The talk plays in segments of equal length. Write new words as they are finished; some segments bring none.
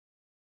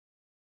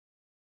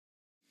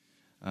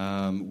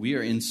We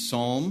are in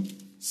Psalm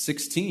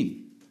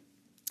 16.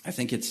 I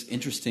think it's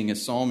interesting. A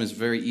psalm is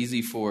very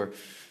easy for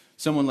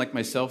someone like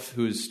myself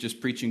who's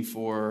just preaching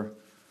for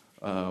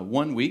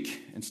 1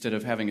 week. Instead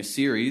of having a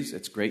series,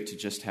 it's great to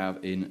just have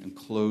an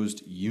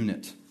enclosed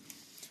unit.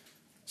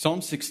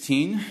 Psalm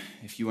 16,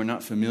 if you are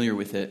not familiar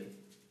with it,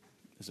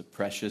 is a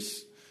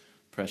precious,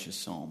 precious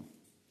psalm.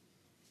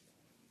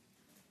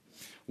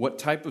 What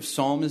type of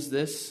psalm is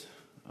this?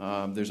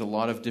 There's a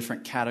lot of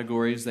different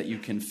categories that you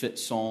can fit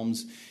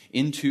psalms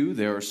into.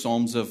 There are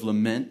psalms of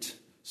lament,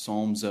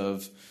 psalms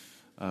of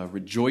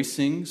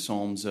rejoicing,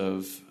 psalms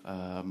of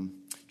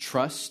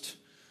trust.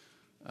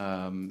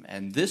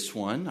 And this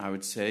one, I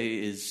would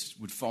say,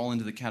 would fall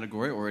into the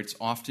category, or it's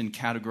often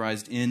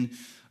categorized in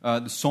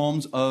the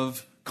psalms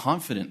of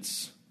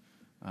confidence.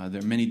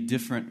 There are many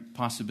different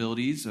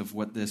possibilities of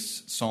what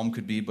this psalm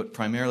could be, but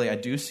primarily I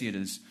do see it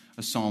as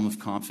a psalm of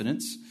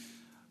confidence.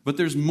 But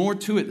there's more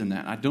to it than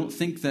that. I don't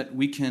think that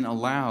we can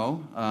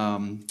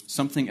allow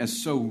something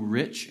as so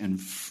rich and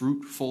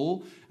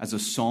fruitful as a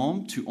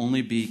psalm to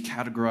only be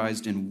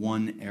categorized in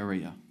one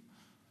area.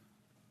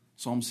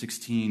 Psalm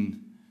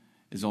 16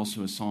 is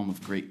also a psalm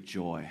of great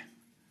joy.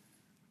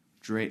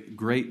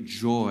 Great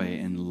joy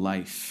in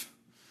life.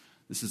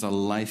 This is a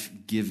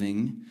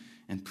life-giving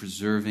and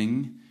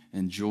preserving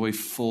and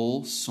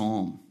joyful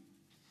psalm.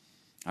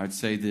 I would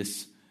say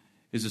this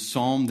is a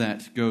psalm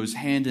that goes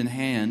hand in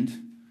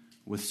hand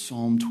with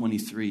Psalm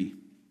 23.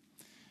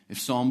 If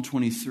Psalm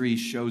 23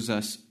 shows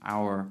us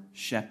our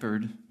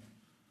shepherd,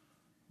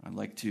 I'd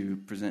like to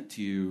present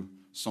to you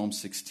Psalm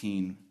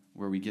 16,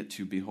 where we get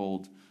to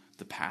behold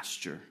the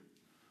pasture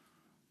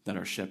that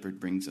our shepherd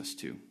brings us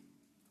to.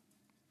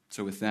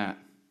 So with that,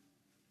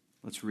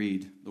 let's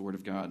read the Word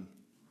of God.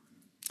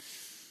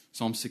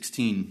 Psalm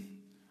 16,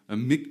 a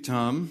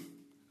miktam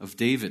of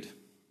David.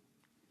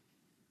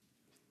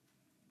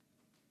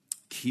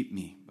 Keep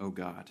me, O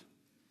God,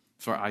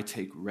 for I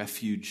take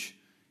refuge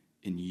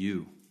in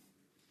you.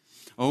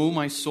 O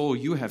my soul,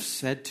 you have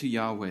said to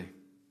Yahweh,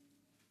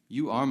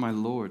 you are my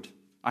Lord.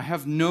 I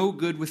have no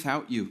good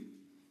without you.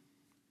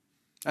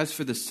 As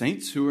for the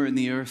saints who are in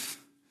the earth,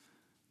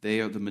 they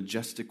are the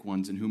majestic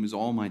ones in whom is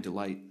all my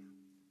delight.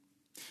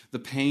 The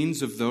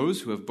pains of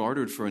those who have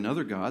bartered for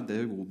another god,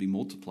 they will be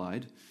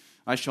multiplied.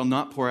 I shall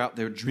not pour out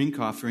their drink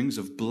offerings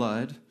of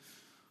blood,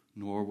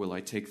 nor will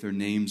I take their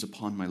names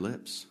upon my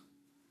lips.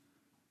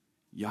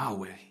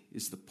 Yahweh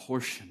is the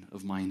portion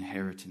of my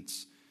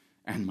inheritance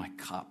and my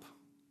cup.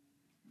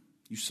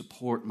 You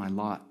support my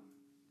lot.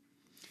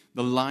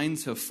 The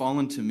lines have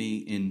fallen to me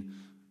in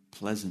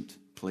pleasant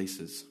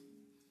places.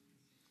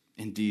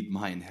 Indeed,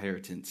 my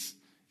inheritance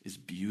is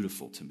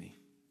beautiful to me.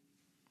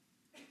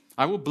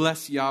 I will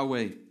bless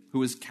Yahweh,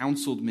 who has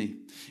counseled me.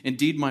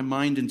 Indeed, my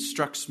mind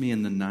instructs me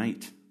in the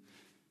night.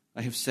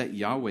 I have set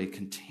Yahweh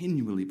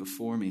continually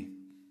before me.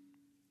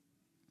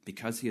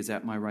 Because he is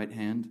at my right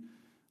hand,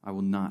 I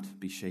will not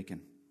be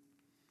shaken.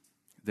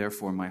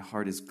 Therefore, my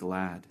heart is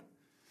glad,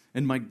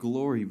 and my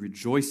glory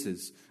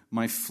rejoices.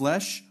 My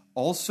flesh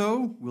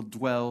also will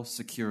dwell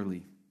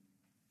securely.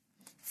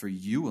 For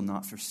you will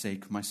not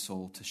forsake my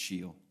soul to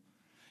Sheol.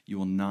 You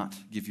will not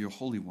give your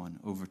Holy One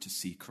over to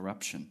see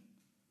corruption.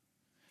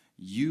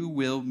 You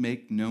will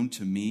make known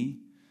to me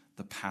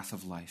the path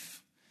of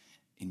life.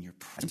 In your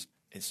presence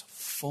is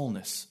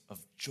fullness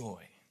of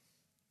joy.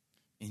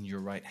 In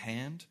your right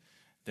hand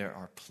there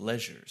are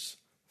pleasures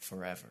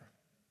forever.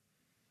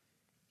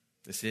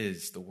 This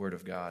is the word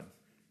of God.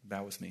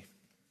 Bow with me.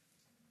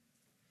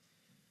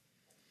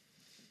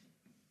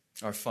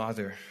 Our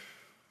Father,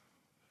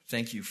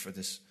 thank you for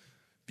this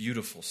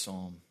beautiful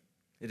psalm.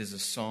 It is a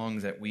song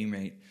that we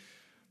might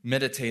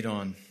meditate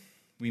on.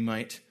 We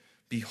might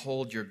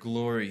behold your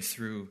glory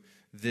through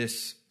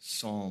this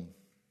psalm.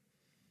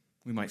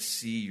 We might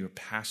see your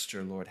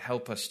pasture, Lord.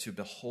 Help us to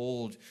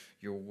behold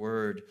your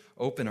word.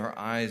 Open our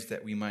eyes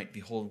that we might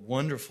behold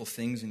wonderful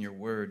things in your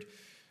word.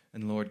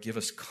 And Lord, give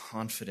us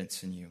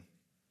confidence in you.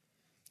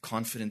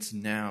 Confidence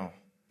now,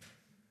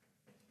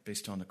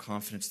 based on the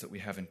confidence that we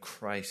have in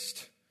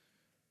Christ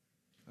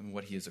and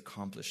what he has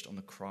accomplished on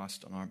the cross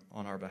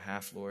on our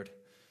behalf, Lord.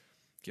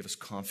 Give us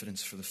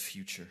confidence for the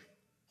future.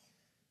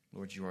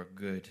 Lord, you are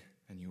good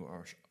and you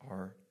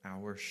are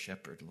our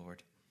shepherd,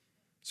 Lord.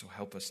 So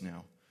help us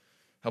now.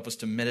 Help us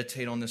to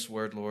meditate on this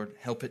word, Lord.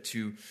 Help it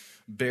to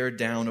bear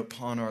down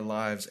upon our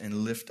lives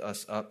and lift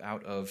us up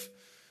out of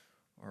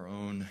our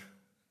own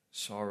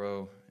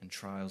sorrow and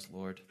trials,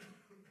 Lord.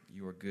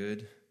 You are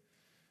good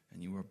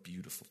and you are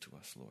beautiful to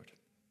us, Lord.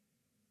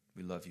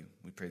 We love you.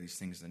 We pray these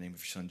things in the name of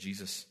your Son,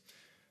 Jesus.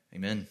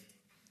 Amen.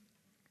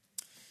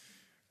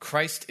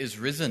 Christ is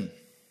risen.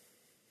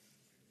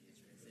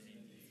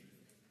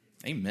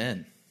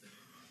 Amen.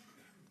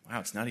 Wow,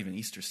 it's not even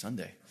Easter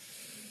Sunday.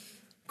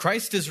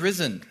 Christ is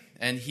risen,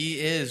 and he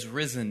is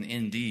risen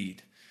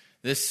indeed.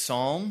 This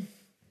psalm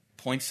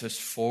points us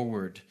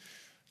forward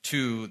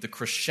to the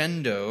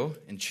crescendo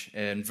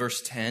in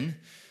verse 10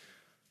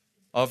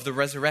 of the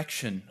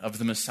resurrection of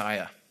the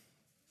Messiah.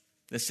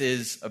 This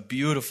is a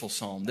beautiful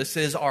psalm. This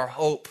is our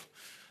hope.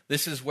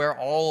 This is where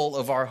all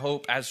of our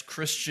hope as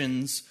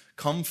Christians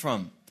come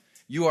from.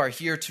 You are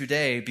here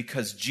today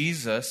because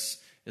Jesus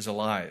is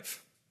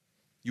alive.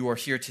 You are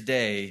here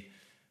today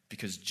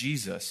because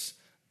Jesus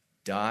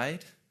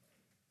died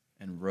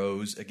and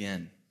rose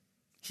again.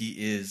 He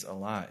is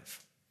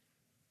alive.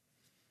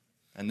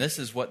 And this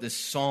is what this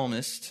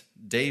psalmist,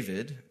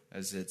 David,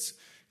 as it's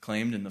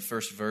claimed in the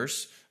first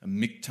verse, a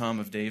miktam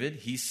of David,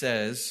 he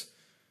says,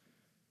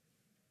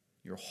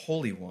 your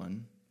Holy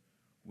One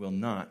will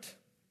not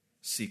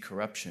see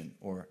corruption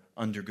or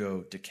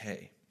undergo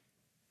decay.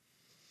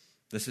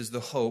 This is the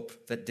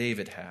hope that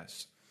David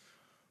has.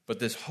 But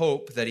this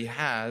hope that he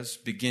has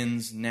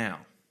begins now.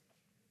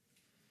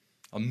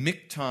 A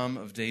miktam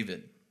of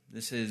David.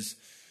 This is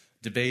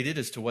debated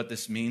as to what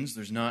this means.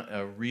 There's not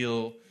a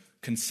real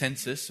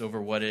consensus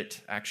over what it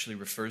actually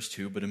refers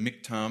to, but a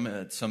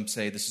miktam, some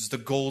say this is the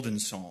golden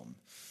psalm.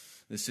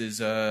 This is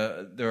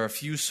there are a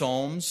few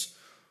psalms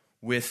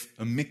with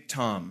a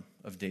miktam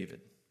of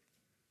David.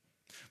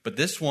 But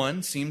this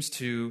one seems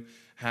to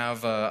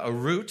have a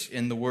root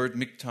in the word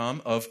miktam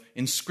of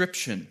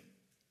inscription.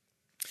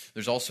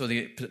 There's also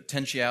the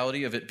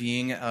potentiality of it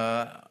being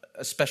a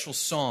special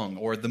song,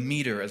 or the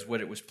meter as what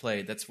it was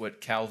played. That's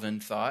what Calvin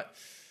thought.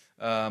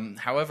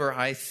 However,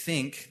 I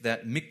think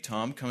that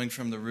miktam, coming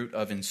from the root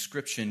of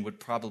inscription,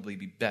 would probably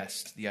be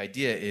best. The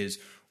idea is,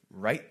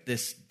 write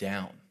this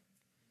down.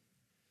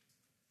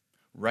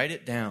 Write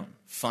it down.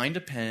 Find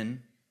a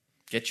pen,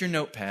 get your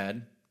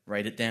notepad,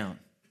 write it down.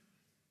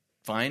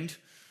 Find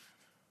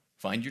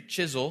your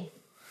chisel,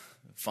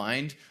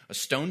 find a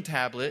stone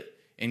tablet,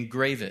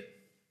 engrave it.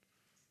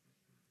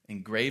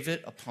 Engrave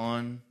it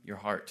upon your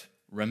heart.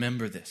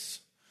 Remember this.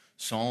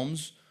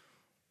 Psalms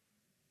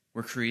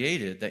were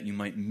created that you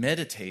might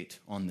meditate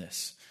on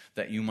this,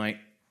 that you might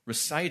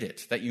recite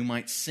it, that you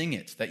might sing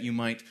it, that you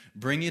might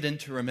bring it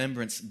into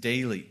remembrance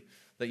daily,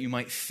 that you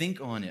might think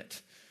on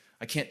it.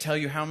 I can't tell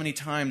you how many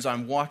times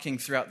I'm walking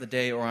throughout the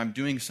day or I'm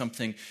doing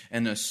something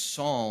and a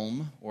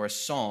psalm or a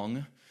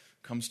song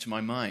comes to my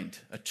mind,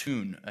 a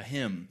tune, a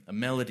hymn, a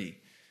melody,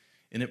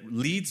 and it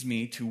leads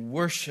me to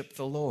worship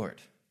the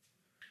Lord.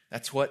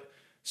 That's what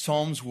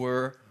psalms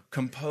were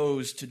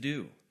composed to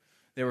do.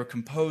 They were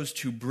composed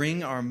to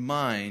bring our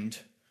mind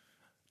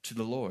to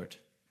the Lord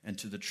and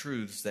to the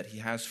truths that He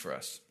has for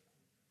us.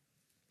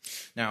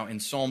 Now, in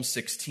Psalm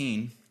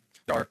 16,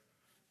 there are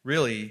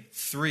really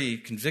three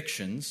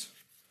convictions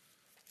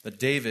that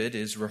David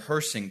is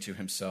rehearsing to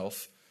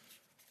himself.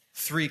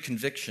 Three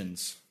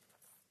convictions.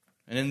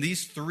 And in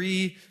these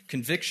three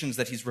convictions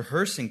that he's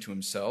rehearsing to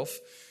himself,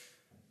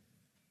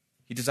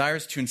 he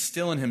desires to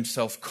instill in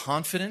himself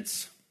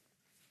confidence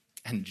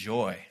and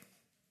joy.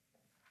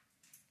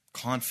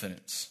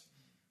 Confidence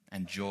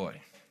and joy.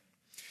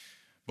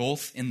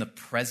 Both in the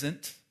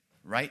present,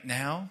 right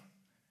now,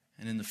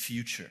 and in the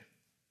future.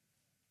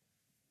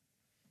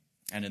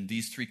 And in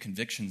these three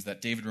convictions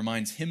that David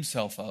reminds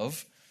himself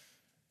of,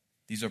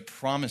 these are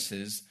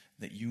promises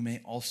that you may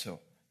also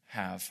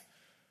have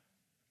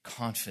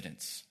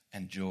confidence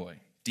and joy.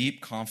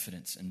 Deep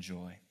confidence and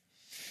joy.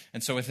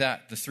 And so with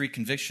that, the three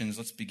convictions,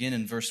 let's begin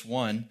in verse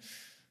 1.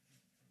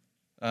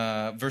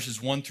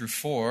 Verses 1 through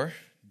 4,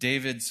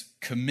 David's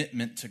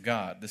commitment to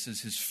God. This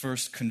is his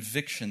first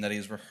conviction that he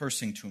is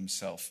rehearsing to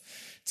himself.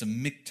 It's a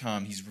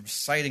miktam. He's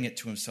reciting it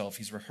to himself.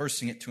 He's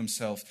rehearsing it to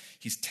himself.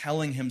 He's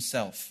telling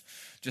himself.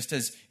 Just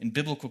as in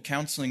biblical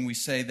counseling we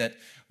say that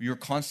we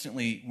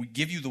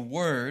give you the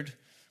word,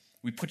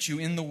 we put you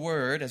in the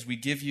word as we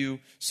give you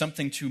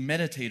something to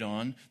meditate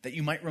on, that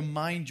you might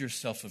remind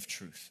yourself of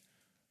truth.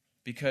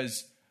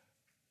 Because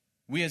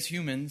we as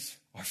humans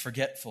are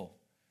forgetful.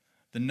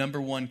 The number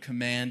one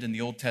command in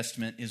the Old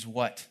Testament is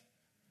what?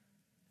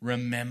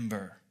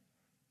 Remember.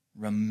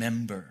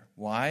 Remember.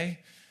 Why?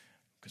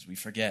 Because we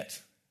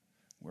forget.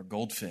 We're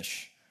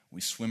goldfish.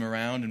 We swim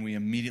around and we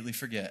immediately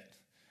forget.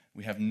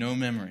 We have no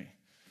memory.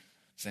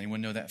 Does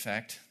anyone know that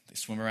fact? They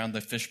swim around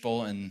the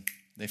fishbowl and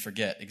they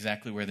forget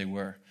exactly where they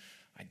were.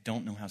 I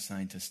don't know how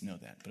scientists know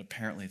that, but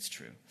apparently it's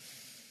true.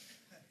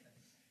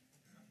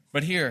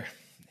 But here,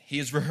 he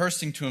is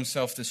rehearsing to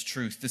himself this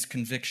truth, this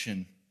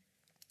conviction,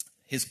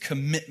 his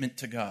commitment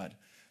to God.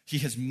 He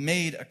has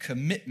made a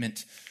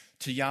commitment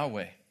to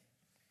Yahweh.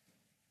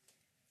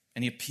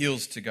 And he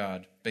appeals to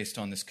God based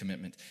on this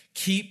commitment.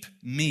 Keep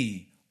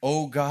me,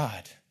 O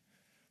God,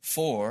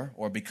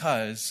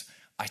 because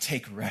I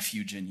take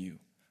refuge in you.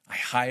 I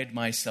hide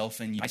myself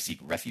in you. I seek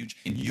refuge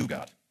in you,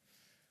 God.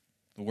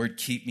 The word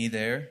keep me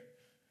there,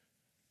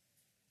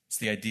 it's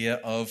the idea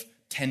of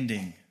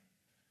tending,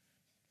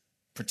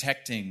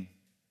 protecting,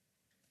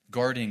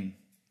 guarding.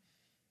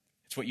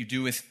 It's what you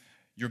do with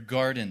your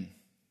garden.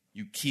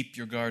 You keep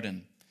your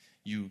garden.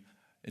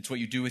 It's what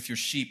you do with your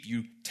sheep.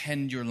 You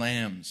tend your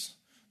lambs.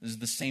 This is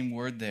the same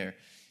word there.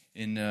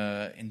 In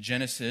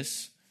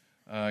Genesis,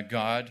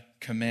 God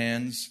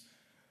commands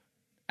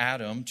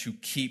Adam to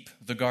keep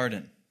the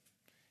garden.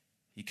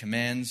 He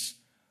commands,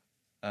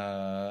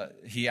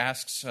 he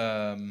asks,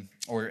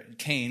 or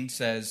Cain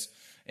says,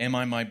 am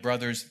I my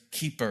brother's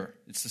keeper?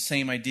 It's the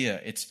same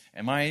idea.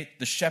 Am I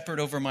the shepherd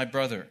over my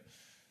brother?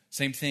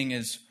 Same thing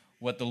as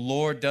what the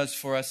Lord does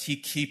for us. He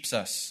keeps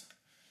us.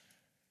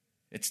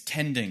 It's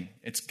tending,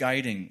 it's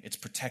guiding, it's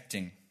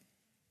protecting.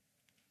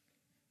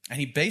 And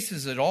he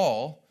bases it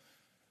all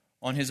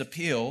on his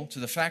appeal to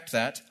the fact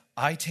that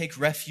I take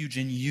refuge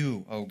in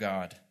you, O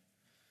God.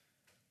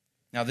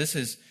 Now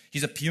he's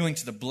appealing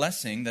to the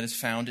blessing that is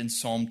found in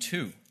Psalm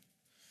 2.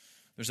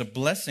 There's a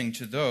blessing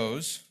to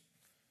those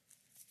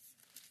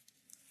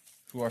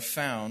who are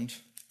found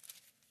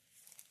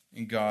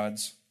in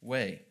God's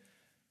way.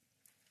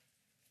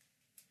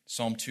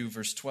 Psalm 2,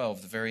 verse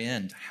 12, the very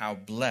end. How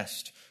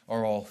blessed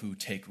are all who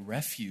take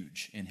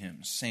refuge in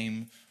him.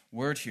 Same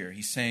word here.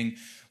 He's saying,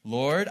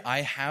 Lord,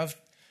 I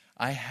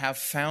have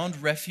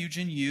found refuge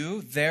in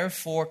you,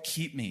 therefore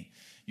keep me.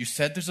 You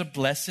said there's a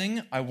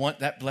blessing. I want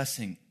that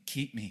blessing.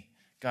 Keep me.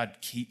 God,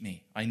 keep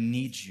me. I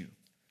need you.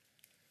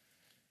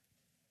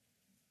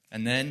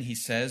 And then he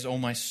says, O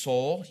my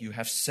soul, you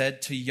have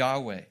said to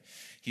Yahweh.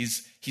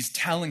 He's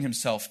telling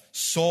himself,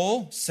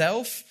 soul,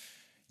 self,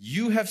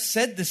 you have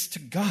said this to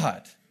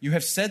God. You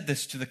have said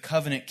this to the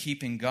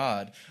covenant-keeping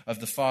God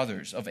of the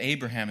fathers, of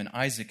Abraham and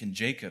Isaac and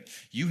Jacob.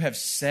 You have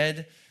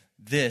said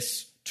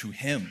this to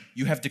him.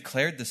 You have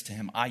declared this to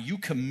him. You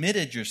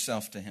committed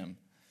yourself to him.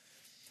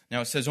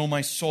 Now it says, O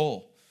my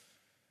soul,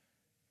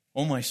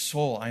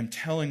 I am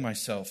telling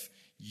myself,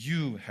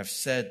 you have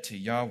said to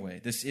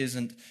Yahweh. This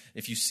isn't,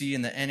 if you see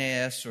in the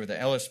NAS or the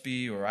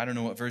LSB, or I don't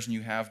know what version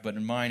you have, but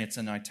in mine it's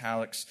in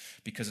italics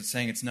because it's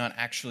saying it's not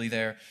actually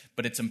there,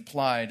 but it's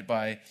implied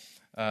by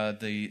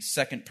the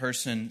second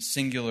person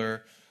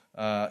singular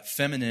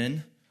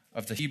feminine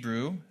of the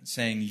Hebrew,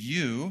 saying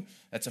you.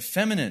 That's a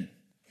feminine.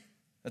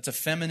 That's a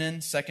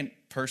feminine second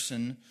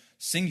person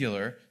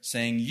singular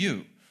saying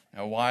you.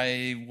 Now,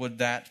 why would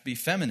that be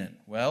feminine?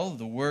 Well,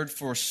 the word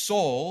for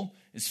soul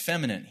is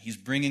feminine. He's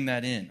bringing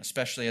that in,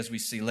 especially as we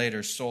see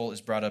later, soul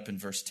is brought up in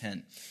verse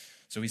 10.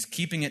 So he's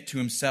keeping it to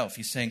himself.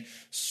 He's saying,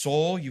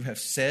 soul, you have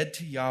said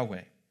to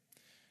Yahweh,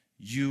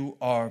 you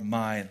are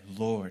my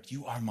Lord.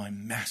 You are my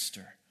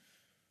master.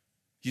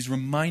 He's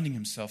reminding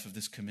himself of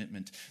this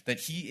commitment,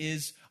 that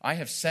I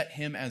have set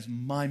him as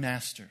my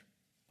master.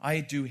 I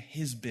do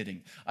his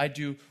bidding. I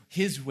do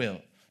his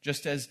will.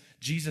 Just as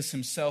Jesus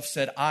himself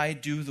said, I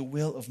do the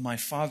will of my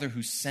Father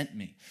who sent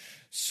me.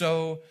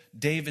 So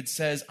David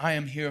says, I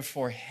am here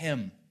for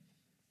him.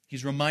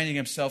 He's reminding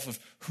himself of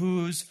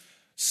whose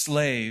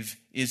slave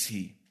is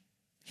he.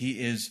 He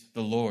is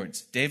the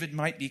Lord's. David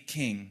might be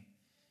king,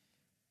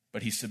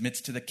 but he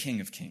submits to the King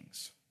of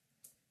Kings.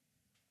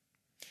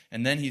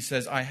 And then he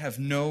says, I have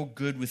no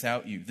good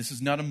without you. This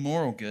is not a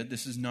moral good.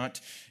 This is not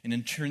an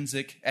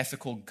intrinsic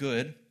ethical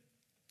good.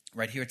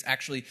 Right here, it's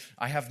actually,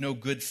 I have no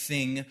good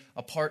thing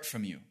apart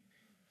from you.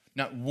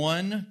 Not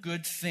one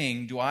good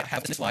thing do I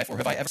have in this life, or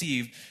have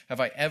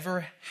I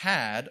ever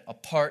had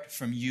apart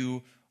from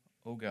you,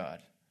 O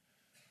God.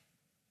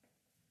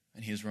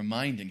 And he is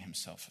reminding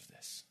himself of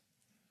this.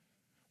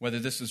 Whether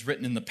this is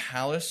written in the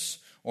palace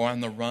or on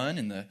the run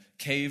in the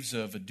caves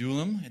of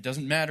Adullam, it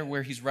doesn't matter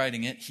where he's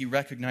writing it. He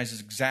recognizes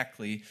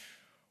exactly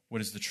what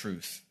is the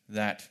truth,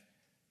 that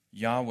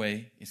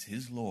Yahweh is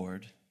his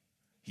Lord.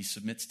 He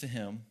submits to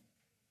him.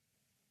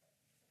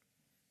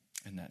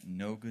 And that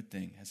no good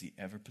thing has he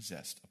ever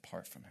possessed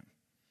apart from him.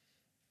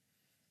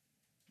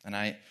 And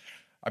I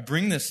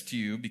bring this to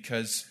you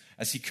because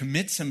as he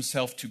commits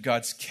himself to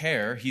God's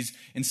care, he's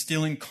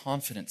instilling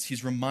confidence.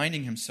 He's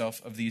reminding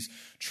himself of these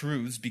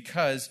truths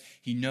because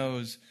he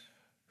knows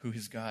who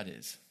his God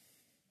is.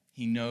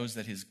 He knows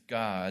that his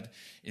God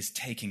is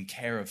taking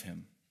care of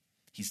him.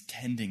 He's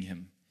tending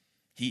him.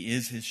 He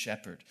is his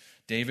shepherd.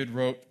 David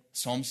wrote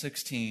Psalm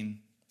 16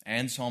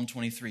 and Psalm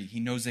 23. He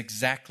knows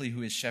exactly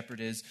who his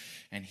shepherd is,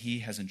 and he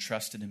has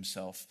entrusted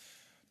himself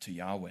to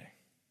Yahweh,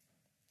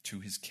 to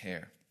his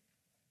care.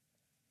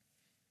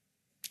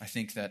 I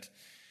think that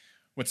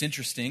what's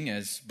interesting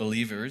as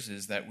believers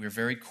is that we're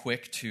very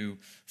quick to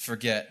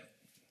forget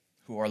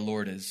who our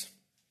Lord is.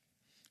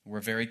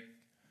 We're very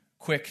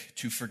quick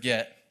to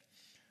forget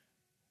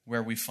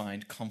where we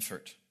find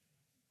comfort,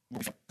 where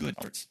we find good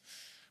comforts.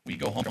 We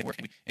go home from work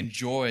and we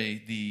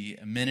enjoy the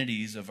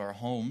amenities of our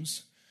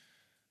homes,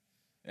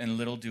 and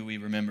little do we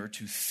remember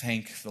to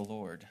thank the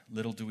Lord.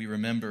 Little do we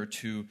remember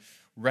to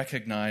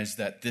recognize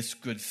that this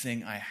good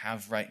thing I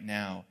have right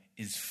now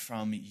is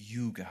from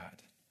you,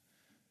 God.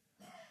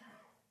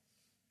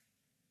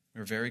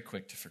 We're very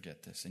quick to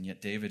forget this, and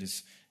yet David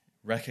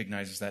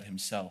recognizes that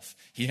himself.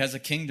 He has a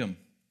kingdom,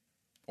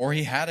 or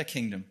he had a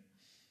kingdom,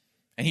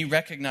 and he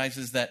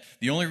recognizes that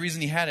the only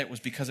reason he had it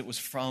was because it was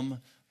from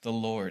the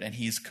Lord, and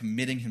he's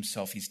committing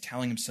himself. He's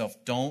telling himself,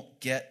 don't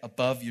get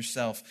above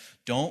yourself.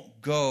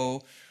 Don't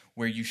go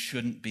where you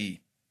shouldn't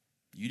be.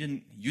 You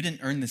didn't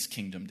earn this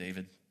kingdom,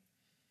 David.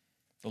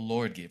 The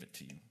Lord gave it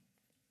to you.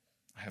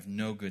 I have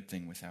no good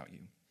thing without you.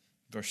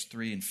 Verse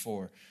 3 and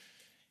 4.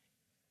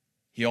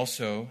 He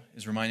also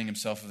is reminding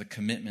himself of the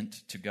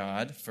commitment to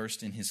God,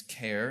 first in his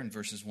care in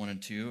verses 1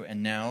 and 2,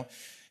 and now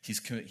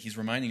he's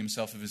reminding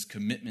himself of his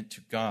commitment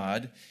to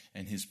God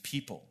and his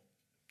people,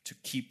 to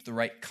keep the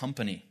right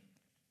company.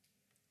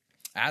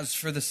 As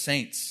for the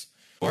saints,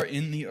 or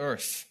in the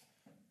earth,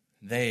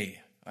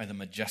 they are the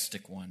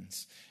majestic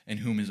ones, in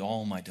whom is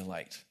all my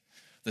delight.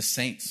 The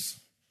saints,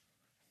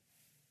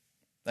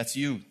 that's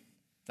you,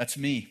 that's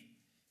me,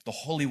 the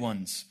holy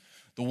ones,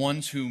 the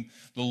ones whom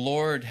the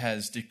Lord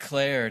has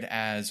declared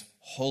as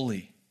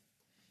holy.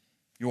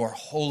 You are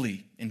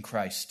holy in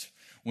Christ.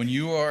 When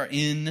you are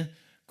in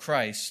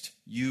Christ,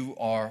 you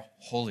are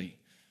holy.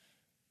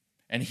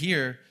 And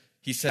here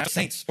he says,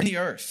 saints in the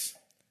earth,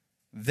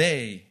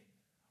 they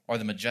are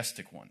the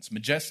majestic ones.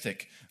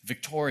 Majestic,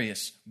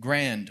 victorious,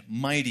 grand,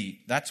 mighty.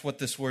 That's what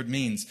this word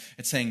means.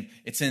 It's saying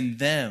it's in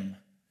them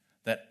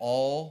that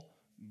all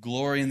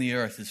glory in the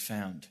earth is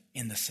found,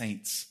 in the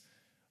saints.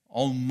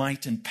 All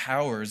might and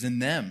power is in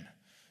them.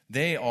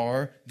 They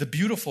are the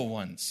beautiful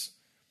ones.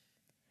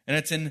 And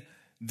it's in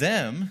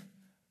them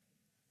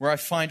where I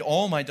find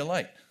all my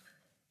delight.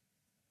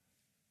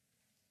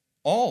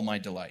 All my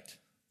delight.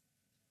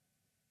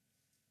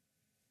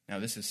 Now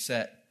this is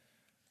set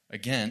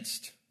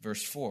against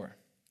verse 4.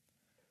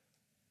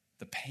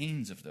 The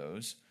pains of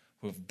those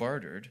who have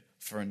bartered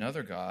for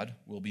another god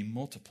will be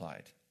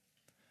multiplied.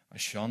 I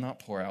shall not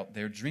pour out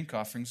their drink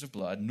offerings of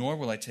blood, nor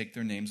will I take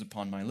their names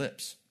upon my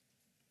lips.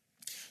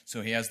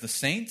 So he has the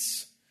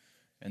saints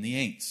and the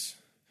ain'ts.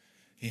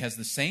 He has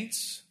the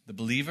saints, the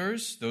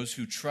believers, those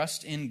who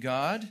trust in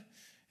God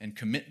and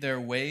commit their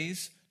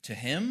ways to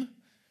him.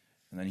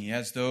 And then he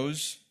has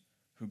those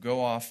who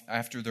go off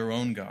after their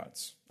own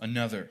gods,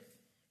 another.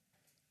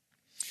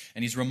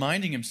 And he's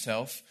reminding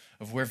himself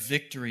of where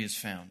victory is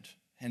found.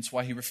 Hence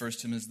why he refers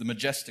to them as the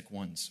majestic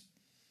ones.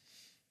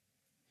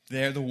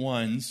 They're the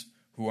ones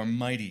who are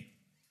mighty.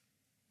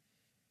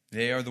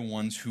 They are the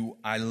ones who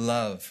I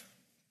love.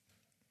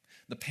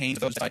 The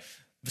pains of those,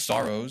 the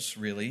sorrows,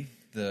 really,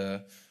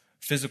 the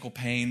physical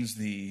pains,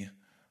 the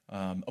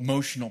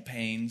emotional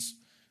pains,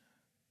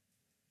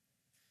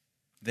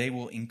 they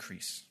will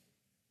increase.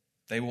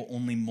 They will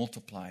only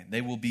multiply.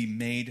 They will be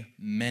made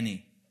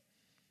many.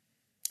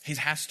 He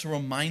has to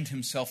remind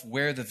himself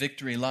where the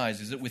victory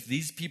lies. Is it with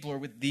these people or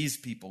with these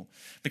people?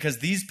 Because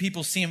these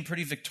people seem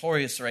pretty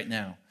victorious right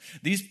now.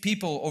 These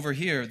people over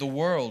here, the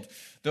world,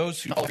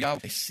 those who know Yahweh,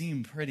 they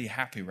seem pretty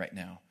happy right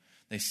now.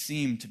 They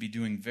seem to be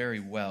doing very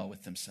well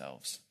with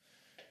themselves.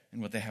 And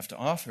what they have to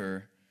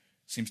offer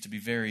seems to be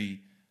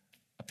very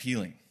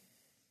appealing.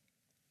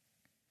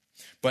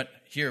 But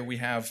here we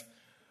have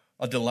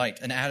a delight,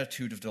 an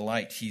attitude of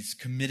delight. He's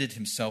committed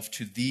himself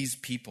to these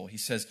people. He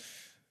says,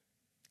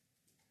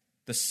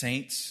 the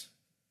saints,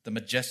 the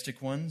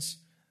majestic ones,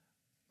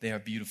 they are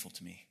beautiful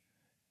to me.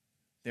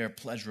 They are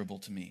pleasurable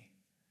to me.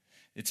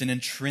 It's an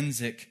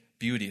intrinsic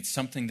beauty. It's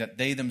something that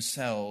they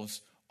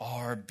themselves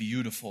are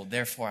beautiful.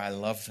 Therefore, I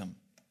love them.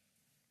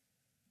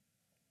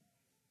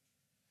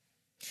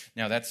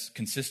 Now, that's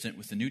consistent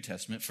with the New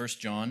Testament. 1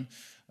 John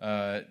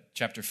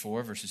chapter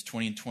 4, verses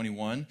 20 and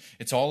 21.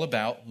 It's all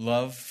about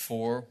love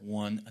for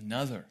one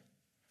another.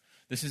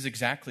 This is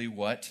exactly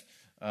what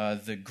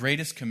the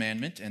greatest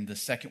commandment and the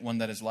second one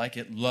that is like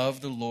it,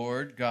 love the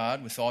Lord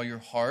God with all your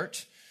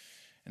heart.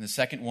 And the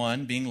second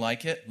one being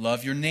like it,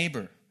 love your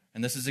neighbor.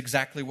 And this is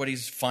exactly what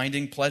he's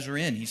finding pleasure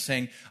in. He's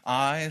saying,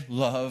 I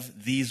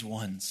love these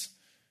ones,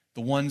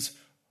 the ones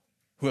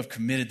who have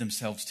committed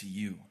themselves to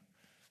you.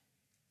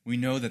 We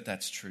know that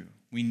that's true.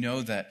 We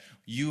know that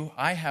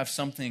I have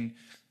something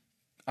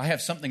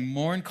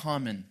more in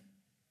common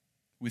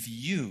with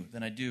you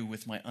than I do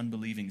with my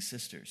unbelieving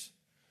sisters.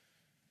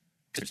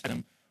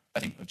 I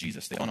think of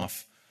Jesus. They've gone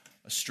off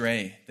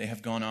astray. They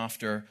have gone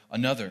after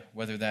another,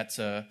 whether that's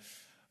the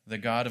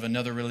god of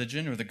another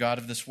religion or the god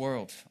of this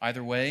world.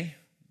 Either way,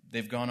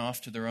 they've gone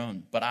off to their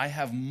own. But I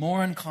have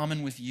more in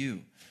common with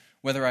you,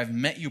 whether I've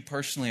met you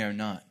personally or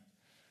not,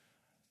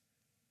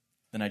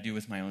 than I do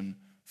with my own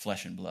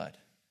flesh and blood.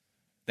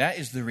 That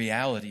is the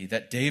reality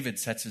that David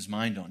sets his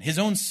mind on. His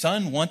own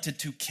son wanted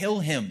to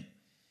kill him.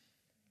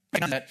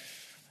 That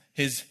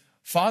his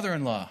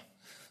father-in-law,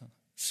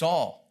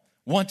 Saul,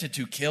 wanted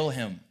to kill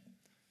him.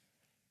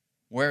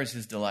 Where is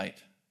his delight?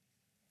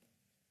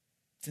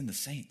 It's in the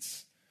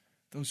saints,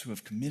 those who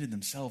have committed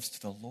themselves to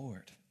the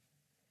Lord.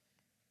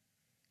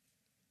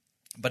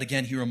 But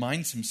again, he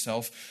reminds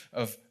himself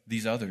of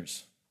these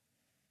others,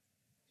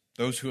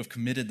 those who have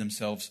committed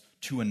themselves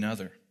to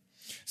another.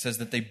 It says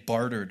that they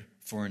bartered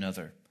for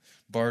another.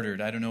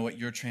 Bartered, I don't know what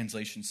your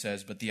translation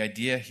says, but the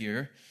idea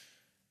here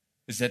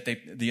is that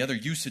the other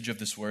usage of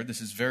this word,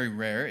 this is very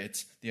rare,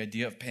 it's the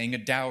idea of paying a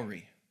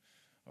dowry,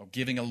 or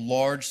giving a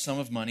large sum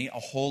of money, a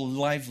whole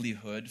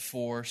livelihood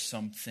for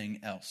something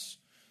else,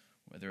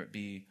 whether it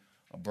be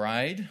a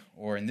bride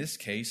or, in this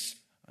case,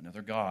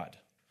 another god.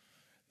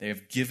 They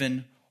have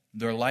given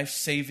their life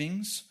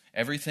savings,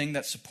 everything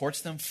that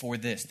supports them for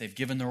this. They've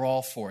given their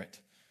all for it.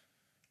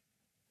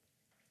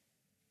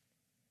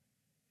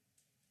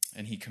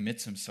 And he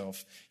commits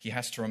himself. He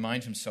has to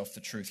remind himself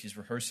the truth. He's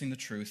rehearsing the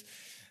truth.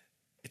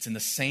 It's in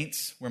the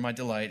saints where my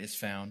delight is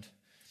found.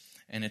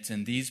 And it's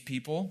in these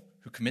people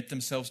who commit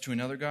themselves to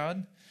another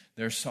god,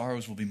 their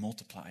sorrows will be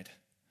multiplied.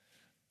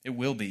 It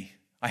will be.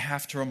 I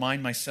have to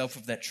remind myself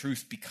of that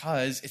truth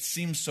because it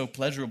seems so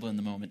pleasurable in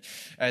the moment.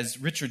 As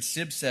Richard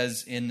Sibb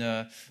says in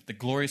The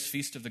Glorious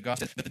Feast of the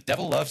Gospel, that the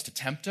devil loves to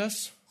tempt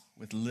us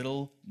with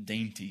little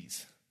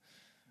dainties.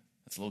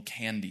 That's little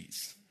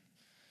candies.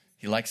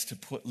 He likes to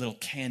put little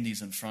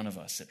candies in front of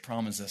us. It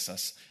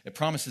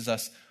promises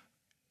us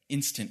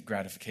instant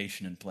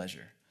gratification and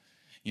pleasure.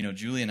 You know,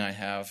 Julie and I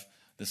have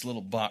this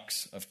little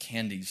box of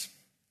candies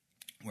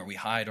where we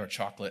hide our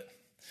chocolate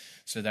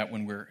so that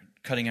when we're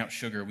cutting out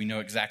sugar, we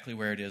know exactly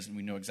where it is and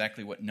we know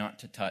exactly what not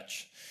to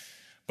touch.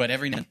 But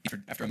every night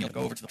after a meal, I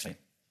go over to the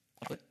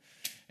chocolate.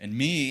 And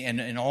me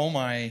and all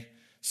my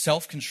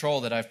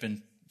self-control that I've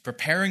been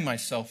preparing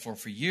myself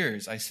for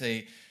years, I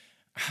say,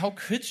 how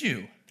could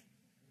you?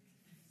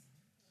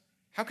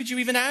 How could you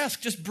even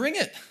ask? Just bring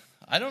it.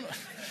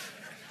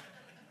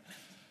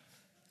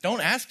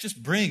 Don't ask,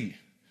 just bring.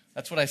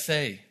 That's what I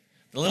say.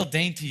 The little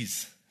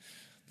dainties,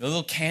 the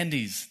little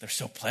candies, they're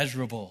so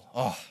pleasurable.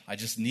 Oh, I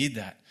just need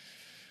that.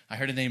 I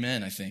heard an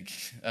amen, I think.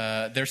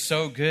 They're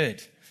so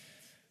good.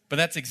 But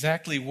that's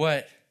exactly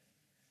what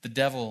the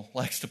devil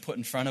likes to put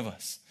in front of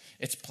us.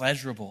 It's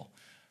pleasurable.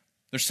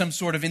 There's some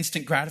sort of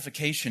instant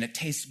gratification. It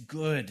tastes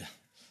good.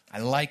 I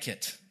like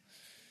it.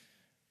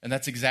 And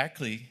that's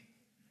exactly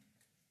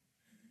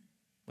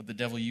what the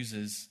devil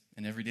uses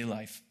in everyday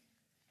life.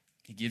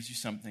 He gives you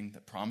something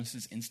that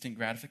promises instant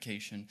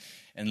gratification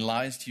and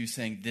lies to you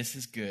saying, this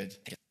is good.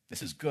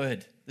 This is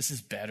good. This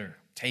is better.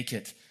 Take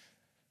it.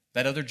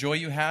 That other joy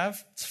you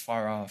have, it's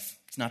far off.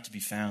 It's not to be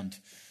found.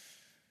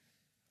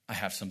 I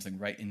have something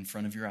right in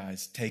front of your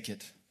eyes. Take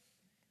it.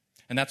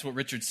 And that's what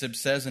Richard Sibb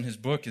says in his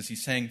book, is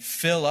he's saying,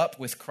 fill up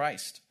with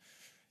Christ.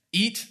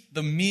 Eat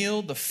the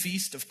meal, the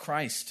feast of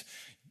Christ.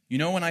 You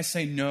know when I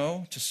say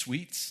no to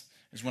sweets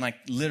is when I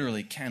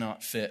literally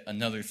cannot fit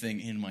another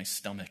thing in my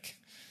stomach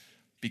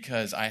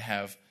because I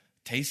have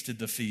tasted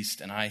the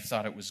feast and I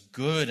thought it was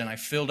good and I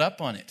filled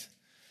up on it.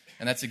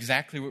 And that's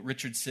exactly what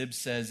Richard Sibb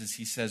says, is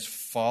he says,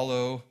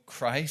 follow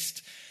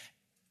Christ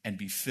and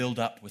be filled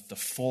up with the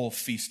full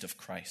feast of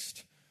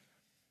Christ.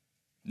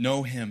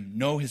 Know him,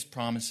 know his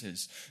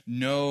promises,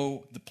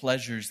 know the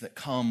pleasures that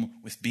come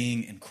with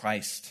being in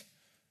Christ.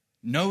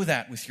 Know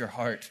that with your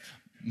heart.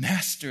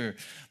 Master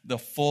the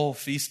full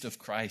feast of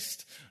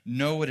Christ.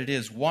 Know what it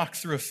is. Walk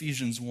through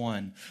Ephesians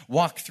 1.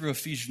 Walk through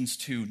Ephesians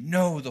 2.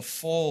 Know the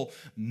full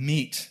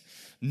meat.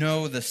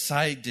 Know the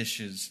side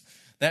dishes.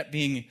 That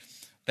being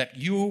that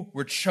you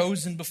were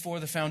chosen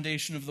before the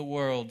foundation of the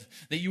world,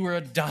 that you were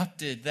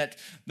adopted, that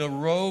the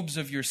robes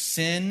of your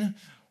sin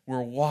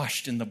were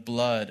washed in the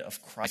blood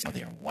of Christ. Now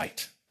they are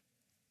white.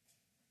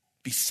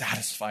 Be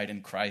satisfied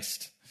in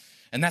Christ.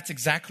 And that's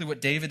exactly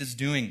what David is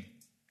doing.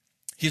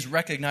 He's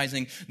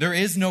recognizing there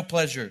is no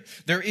pleasure.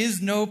 There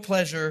is no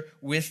pleasure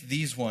with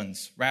these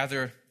ones.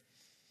 Rather,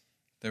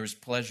 there is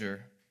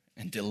pleasure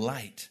and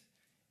delight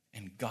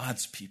in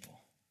God's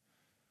people.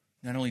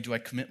 Not only do I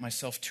commit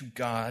myself to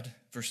God,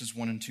 verses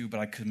 1 and 2, but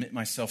I commit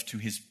myself to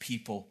his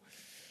people.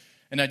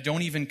 And I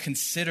don't even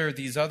consider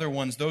these other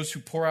ones, those who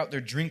pour out their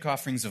drink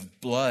offerings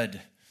of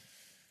blood.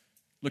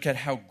 Look at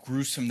how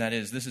gruesome that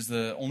is. This is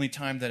the only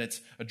time that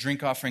it's a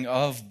drink offering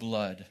of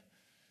blood.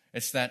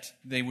 It's that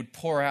they would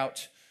pour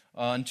out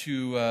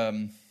unto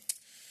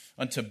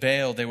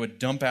Baal, they would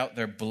dump out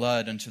their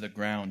blood onto the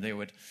ground.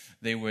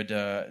 They would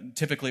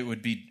typically it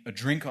would be a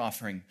drink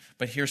offering,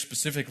 but here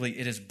specifically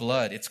it is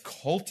blood. It's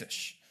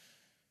cultish.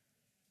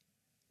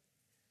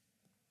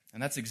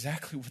 And that's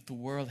exactly what the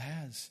world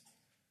has.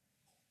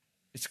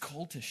 It's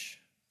cultish.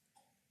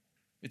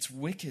 It's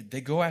wicked. They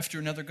go after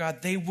another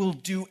god. They will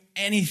do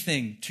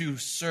anything to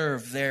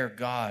serve their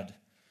God.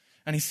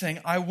 And he's saying,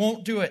 I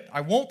won't do it.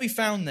 I won't be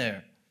found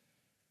there.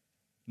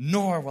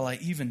 Nor will I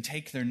even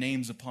take their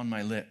names upon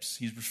my lips.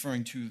 He's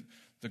referring to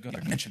the God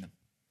that mentioned them.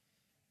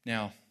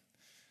 Now,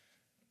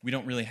 we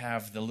don't really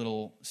have the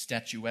little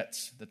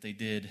statuettes that they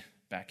did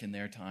back in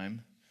their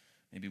time.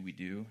 Maybe we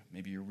do.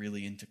 Maybe you're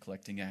really into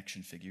collecting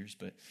action figures.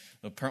 But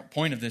the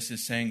point of this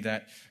is saying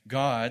that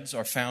gods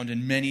are found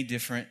in many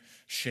different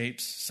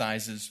shapes,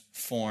 sizes,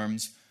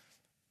 forms,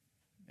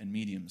 and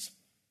mediums.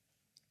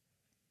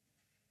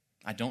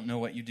 I don't know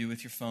what you do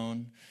with your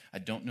phone. I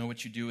don't know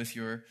what you do with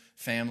your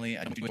family.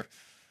 I don't do with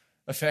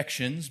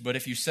affections. But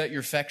if you set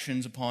your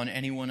affections upon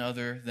anyone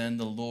other than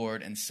the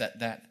Lord and set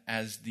that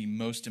as the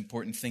most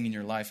important thing in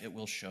your life, it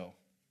will show.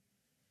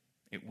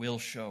 It will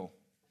show.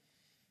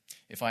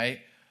 If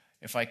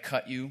I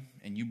cut you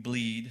and you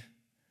bleed,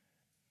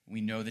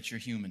 we know that you're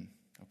human,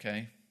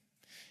 okay?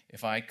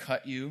 If I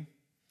cut you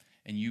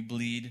and you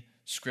bleed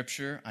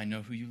Scripture, I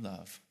know who you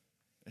love.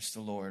 It's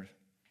the Lord.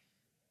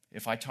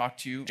 If I talk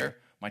to you, share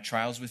my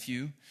trials with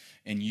you,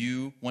 and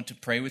you want to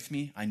pray with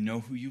me, I know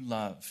who you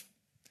love.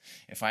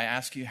 If I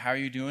ask you, how are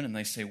you doing? And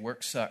they say,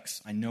 work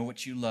sucks, I know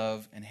what you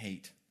love and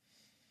hate.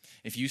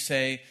 If you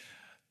say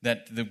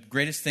that the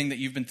greatest thing that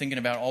you've been thinking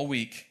about all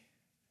week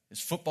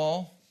is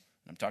football,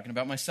 I'm talking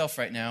about myself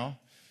right now,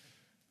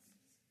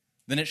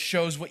 then it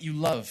shows what you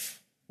love,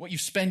 what you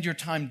spend your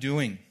time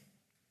doing.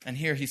 And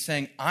here he's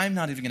saying, I'm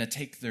not even going to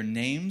take their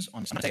names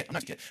on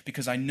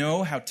because I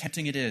know how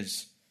tempting it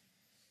is.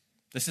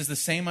 This is the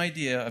same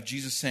idea of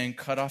Jesus saying,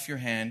 cut off your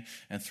hand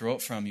and throw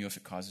it from you if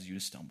it causes you to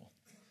stumble.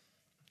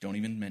 Don't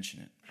even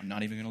mention it. I'm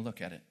not even going to look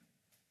at it.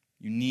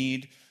 You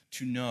need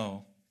to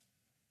know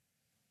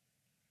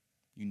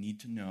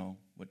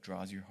what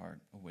draws your heart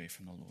away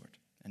from the Lord.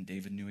 And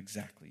David knew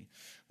exactly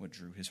what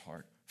drew his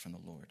heart from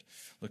the Lord.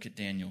 Look at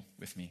Daniel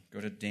with me.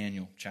 Go to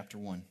Daniel chapter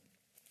 1.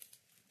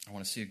 I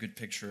want to see a good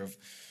picture of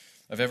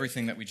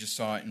everything that we just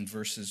saw in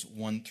verses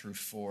 1 through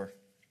 4.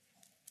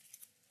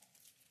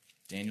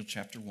 Daniel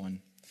chapter 1,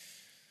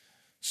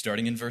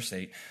 starting in verse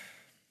 8.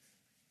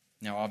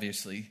 Now,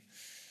 obviously,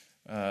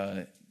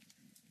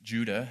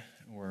 Judah,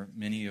 or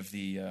many of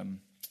the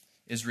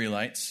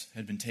Israelites,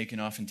 had been taken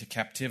off into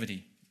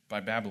captivity by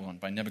Babylon,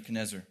 by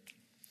Nebuchadnezzar.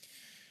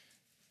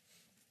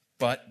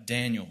 But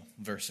Daniel,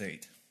 verse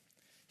 8,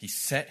 he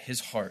set in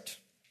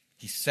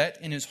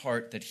his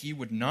heart that he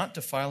would not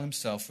defile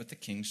himself with the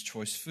king's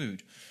choice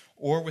food,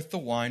 or with the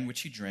wine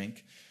which he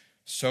drank.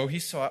 So he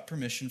sought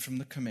permission from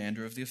the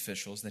commander of the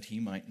officials that he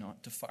might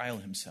not defile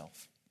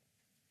himself.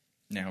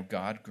 Now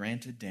God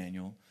granted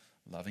Daniel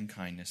loving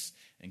kindness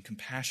and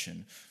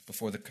compassion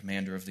before the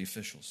commander of the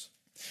officials.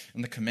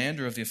 And the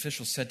commander of the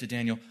officials said to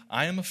Daniel,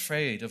 I am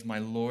afraid of my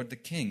lord the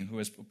king, who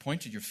has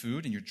appointed your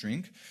food and your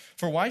drink.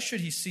 For why should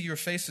he see your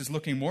faces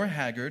looking more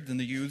haggard than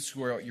the youths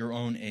who are your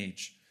own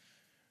age?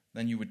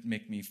 Then you would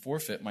make me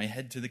forfeit my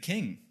head to the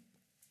king.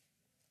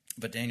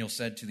 But Daniel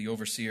said to the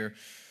overseer,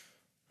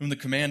 whom the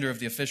commander of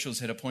the officials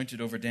had appointed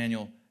over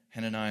Daniel,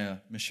 Hananiah,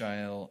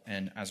 Mishael,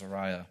 and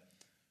Azariah,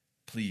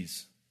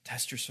 please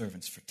test your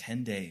servants for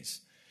 10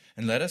 days,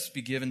 and let us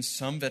be given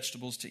some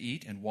vegetables to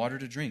eat and water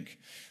to drink.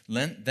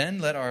 Then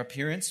let our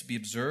appearance be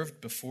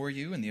observed before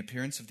you and the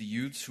appearance of the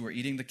youths who are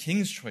eating the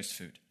king's choice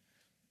food.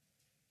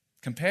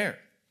 Compare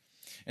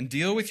and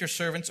deal with your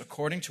servants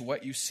according to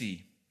what you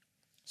see.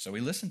 So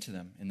he listened to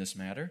them in this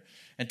matter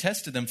and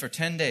tested them for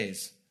 10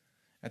 days.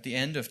 At the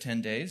end of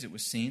 10 days, it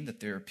was seen that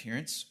their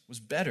appearance was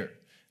better,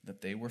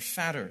 that they were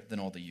fatter than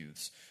all the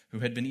youths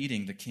who had been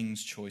eating the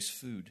king's choice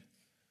food.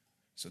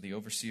 So the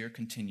overseer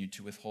continued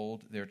to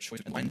withhold their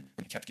choice wine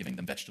and kept giving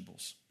them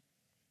vegetables.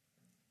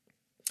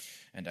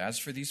 And as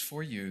for these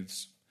 4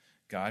 youths,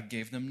 God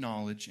gave them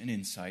knowledge and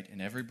insight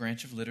in every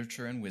branch of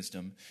literature and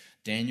wisdom.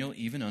 Daniel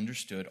even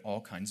understood all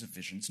kinds of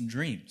visions and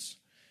dreams.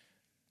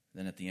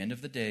 Then at the end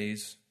of the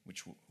days,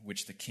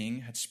 which the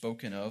king had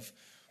spoken of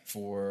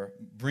for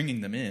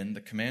bringing them in, the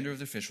commander of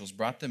the officials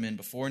brought them in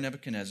before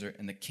Nebuchadnezzar,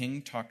 and the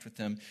king talked with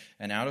them,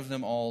 and out of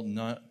them all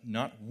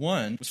not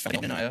one was found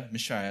Hananiah,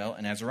 Mishael,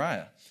 and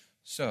Azariah.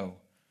 So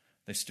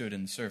they stood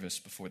in service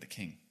before the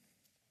king.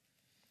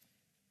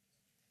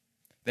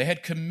 They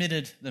had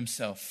committed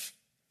themselves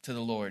to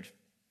the Lord.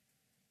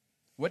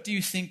 What do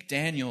you think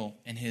Daniel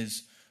and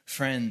his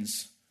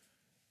friends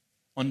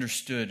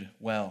understood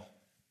well?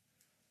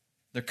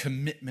 Their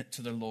commitment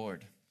to the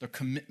Lord, their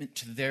commitment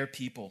to their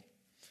people.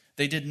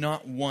 They did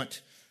not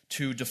want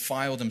to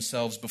defile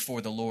themselves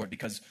before the Lord,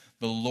 because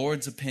the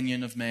Lord's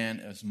opinion of man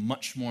is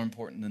much more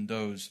important than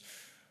those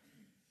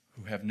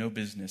who have no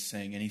business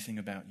saying anything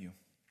about you.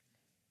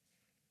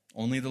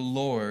 Only the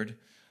Lord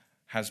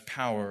has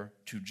power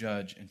to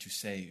judge and to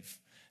save.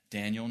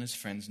 Daniel and his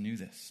friends knew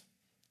this.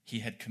 He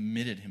had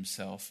committed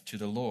himself to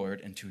the Lord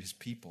and to his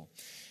people.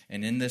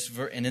 And in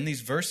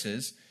these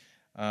verses,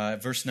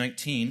 verse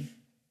 19,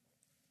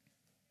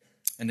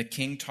 and the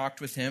king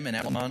talked with him, and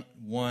not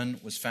one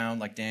was found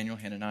like Daniel,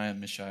 Hananiah,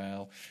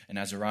 Mishael, and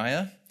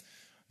Azariah.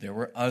 There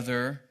were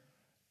other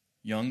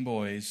young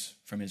boys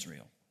from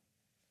Israel.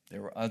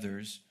 There were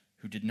others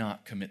who did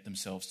not commit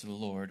themselves to the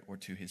Lord or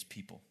to his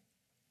people.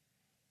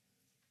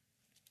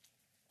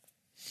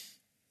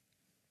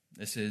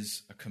 This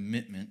is a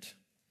commitment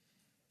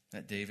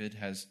that David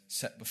has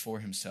set before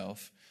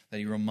himself, that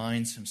he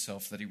reminds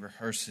himself, that he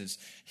rehearses.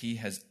 He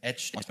has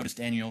etched, as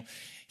Daniel,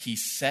 he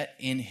set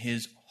in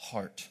his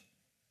heart.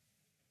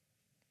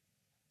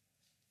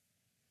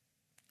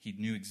 He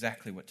knew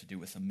exactly what to do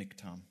with a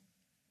miktam.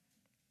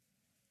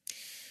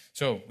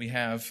 So we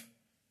have,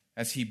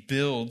 as he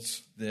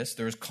builds this,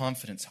 there is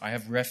confidence. I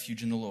have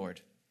refuge in the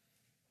Lord,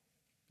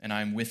 and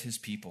I am with his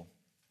people.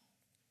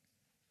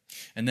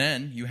 And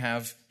then you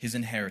have his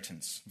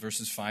inheritance,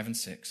 verses 5 and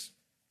 6.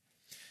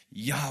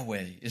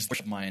 Yahweh is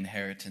my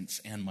inheritance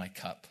and my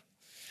cup.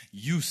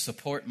 You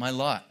support my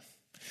lot.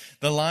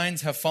 The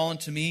lines have fallen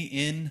to me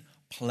in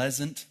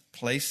pleasant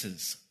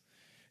places.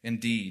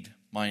 Indeed,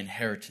 my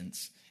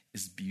inheritance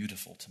is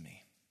beautiful to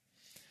me.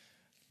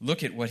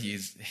 Look at what he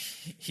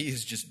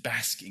is just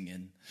basking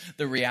in,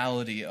 the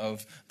reality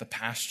of the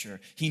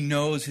pasture. He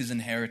knows his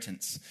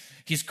inheritance.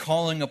 He's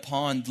calling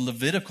upon the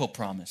Levitical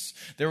promise.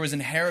 There was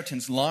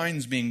inheritance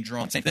lines being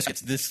drawn, saying this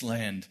gets this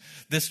land,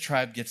 this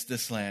tribe gets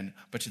this land.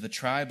 But to the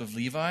tribe of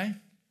Levi,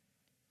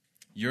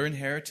 your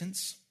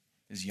inheritance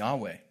is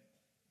Yahweh.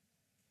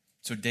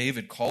 So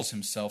David calls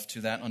himself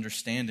to that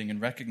understanding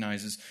and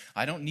recognizes,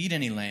 I don't need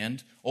any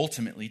land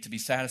ultimately to be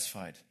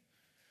satisfied.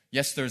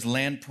 Yes, there's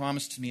land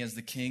promised to me as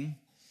the king,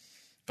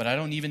 but I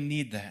don't even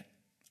need that.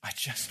 I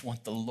just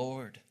want the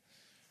Lord.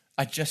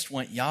 I just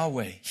want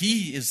Yahweh.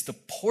 He is the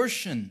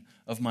portion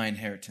of my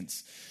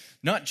inheritance.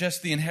 Not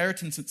just the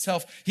inheritance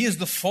itself. He is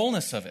the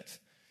fullness of it.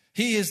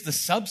 He is the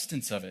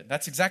substance of it.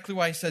 That's exactly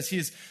why he says he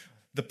is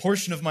the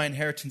portion of my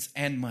inheritance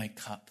and my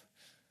cup.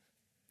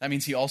 That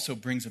means he also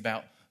brings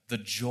about the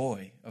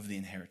joy of the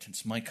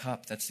inheritance. My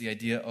cup, that's the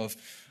idea of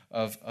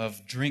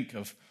drink,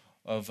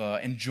 of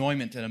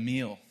enjoyment at a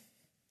meal.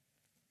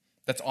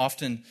 That's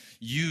often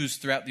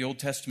used throughout the Old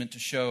Testament to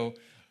show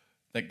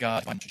that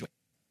God is joy.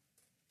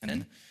 And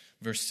then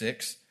verse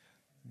 6,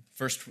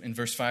 first in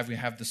verse 5 we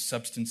have the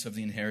substance of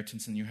the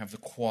inheritance and you have the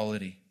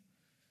quality.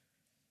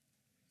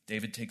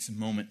 David takes a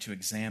moment to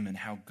examine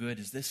how good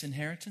is this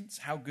inheritance?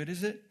 How good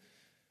is it?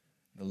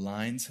 The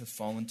lines have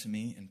fallen to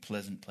me in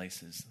pleasant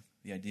places.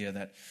 The idea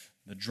that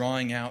the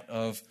drawing out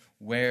of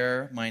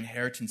where my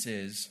inheritance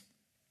is,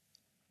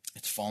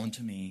 it's fallen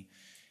to me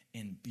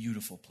in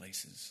beautiful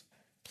places.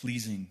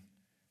 Pleasing,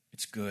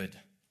 it's good,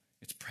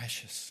 it's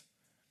precious.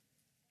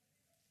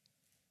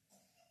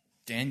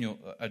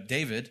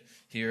 David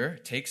here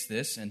takes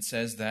this and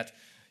says that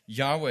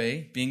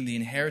Yahweh being the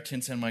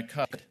inheritance and my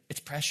cup, it's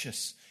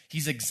precious.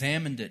 He's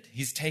examined it.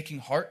 He's taking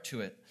heart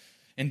to it.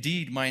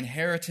 Indeed, my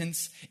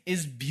inheritance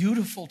is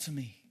beautiful to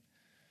me.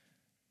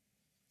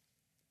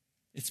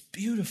 It's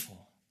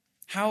beautiful.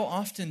 How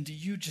often do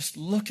you just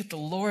look at the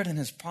Lord and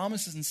his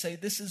promises and say,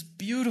 this is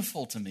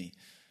beautiful to me?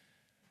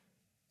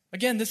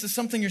 Again, this is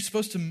something you're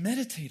supposed to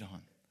meditate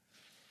on.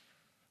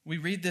 We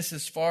read this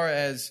as far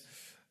as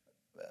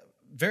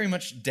very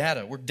much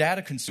data. We're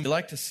data consumers. We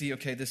like to see,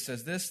 okay, this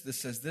says this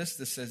says this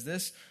says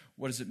this.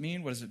 What does it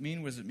mean? What does it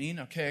mean? What does it mean?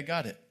 Okay, I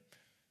got it.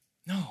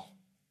 No.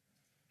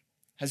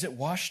 Has it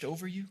washed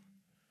over you?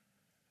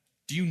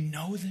 Do you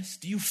know this?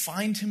 Do you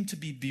find him to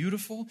be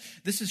beautiful?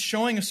 This is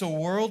showing us a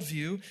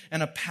worldview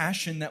and a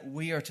passion that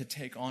we are to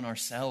take on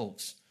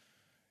ourselves.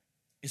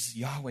 Is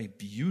Yahweh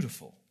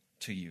beautiful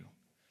to you?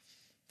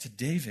 To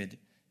David,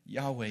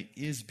 Yahweh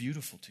is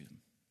beautiful to him.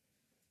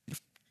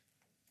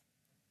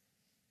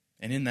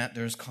 And in that,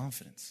 there is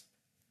confidence.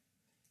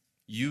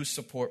 You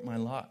support my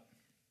lot.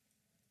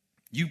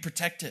 You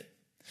protect it.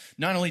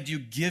 Not only do you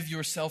give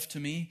yourself to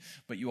me,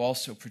 but you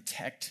also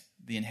protect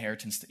the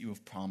inheritance that you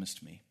have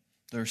promised me.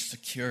 There's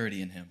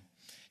security in him.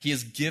 He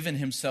has given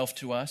himself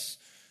to us.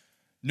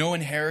 No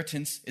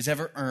inheritance is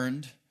ever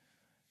earned.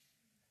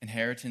 An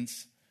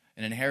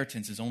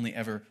inheritance is only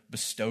ever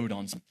bestowed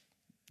on someone.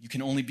 You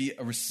can only be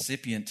a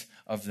recipient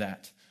of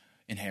that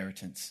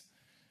inheritance.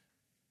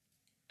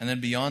 And then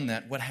beyond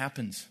that, what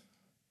happens?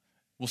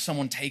 Will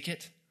someone take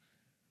it?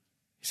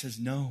 He says,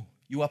 no,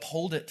 you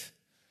uphold it.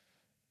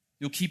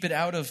 You'll keep it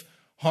out of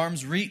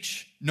harm's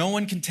reach. No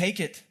one can take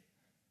it.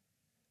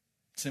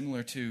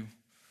 Similar to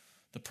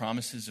the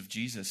promises of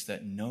Jesus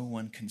that no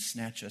one can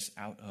snatch us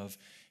out of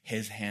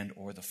his hand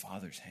or the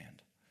Father's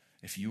hand.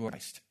 If you are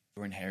Christ,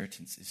 your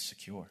inheritance is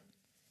secure.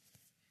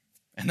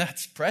 And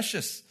that's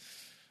precious.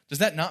 Does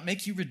that not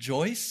make you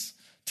rejoice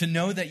to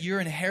know that your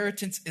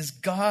inheritance is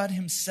God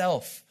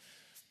himself?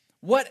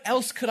 What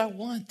else could I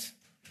want?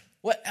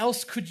 What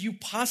else could you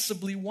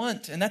possibly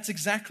want? And that's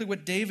exactly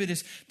what David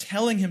is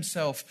telling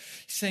himself.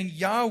 He's saying,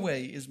 Yahweh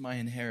is my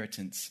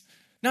inheritance.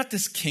 Not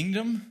this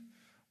kingdom.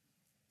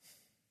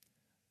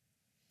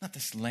 Not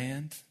this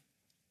land.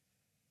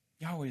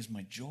 Yahweh is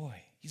my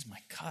joy. He's my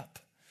cup.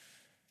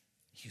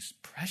 He's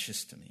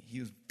precious to me. He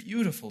is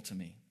beautiful to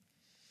me.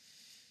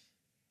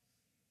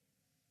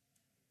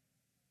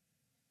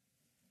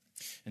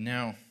 And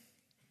now,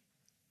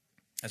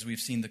 as we've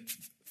seen the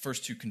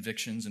first two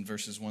convictions in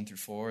verses 1 through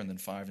 4 and then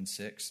 5 and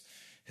 6,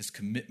 his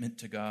commitment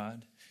to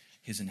God,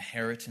 his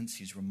inheritance,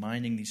 he's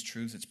reminding these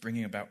truths. It's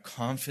bringing about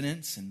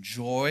confidence and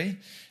joy.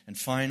 And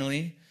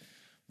finally,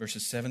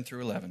 verses 7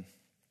 through 11,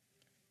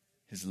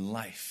 his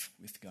life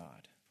with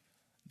God.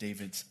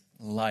 David's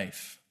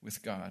life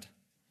with God.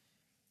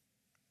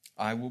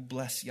 I will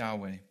bless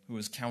Yahweh, who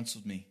has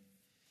counseled me.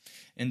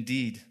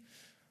 Indeed,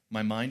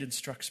 my mind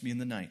instructs me in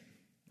the night.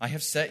 I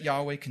have set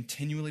Yahweh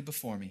continually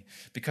before me.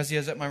 Because he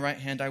is at my right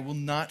hand, I will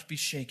not be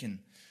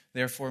shaken.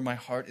 Therefore, my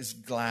heart is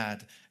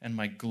glad and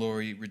my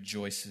glory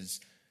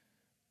rejoices.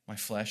 My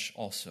flesh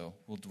also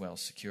will dwell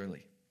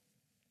securely.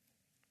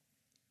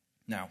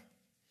 Now,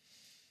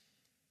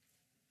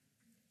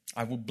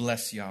 I will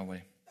bless Yahweh.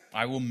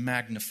 I will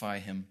magnify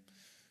him.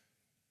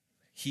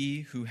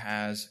 He who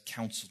has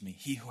counseled me,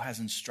 he who has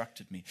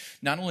instructed me.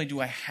 Not only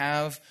do I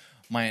have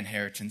my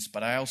inheritance,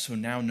 but I also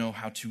now know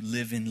how to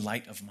live in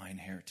light of my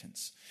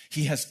inheritance.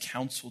 He has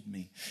counseled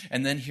me.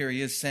 And then here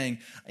he is saying,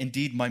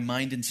 indeed, my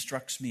mind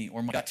instructs me,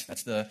 or my gut.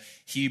 That's the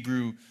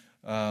Hebrew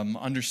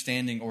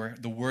understanding, or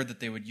the word that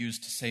they would use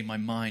to say my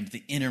mind,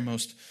 the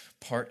innermost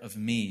part of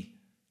me.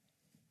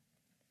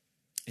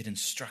 It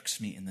instructs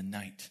me in the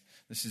night.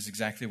 This is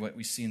exactly what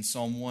we see in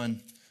Psalm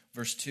 1,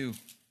 verse 2.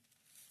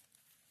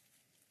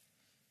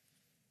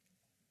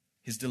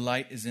 His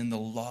delight is in the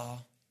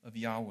law of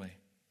Yahweh.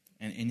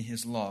 And in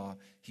his law,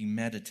 he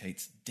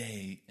meditates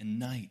day and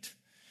night.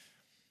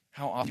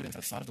 How often do you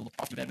have thought of the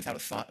Lord without a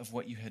thought of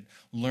what you had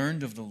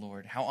learned of the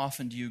Lord? How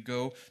often do you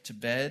go to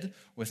bed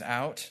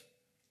without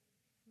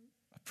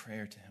a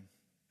prayer to him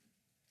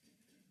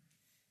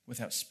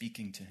without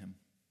speaking to him.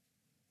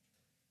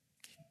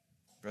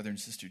 Brother and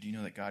sister, do you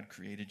know that God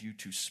created you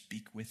to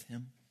speak with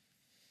him?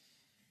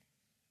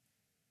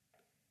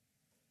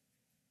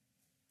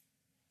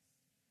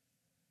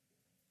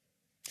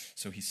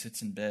 So he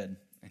sits in bed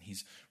and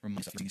he's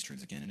reminded of these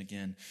truths again and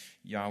again.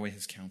 Yahweh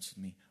has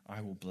counseled me.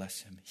 I will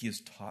bless him. He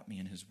has taught me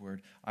in his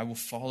word. I will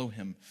follow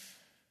him.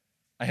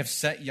 I have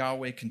set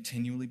Yahweh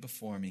continually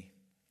before me.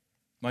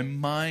 My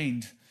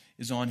mind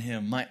is on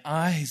him. My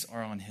eyes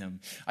are on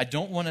him. I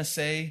don't want to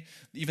say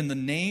even the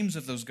names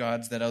of those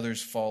gods that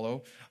others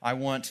follow. I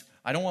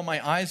don't want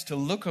my eyes to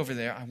look over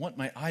there. I want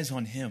my eyes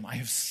on him. I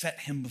have set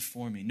him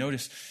before me.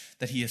 Notice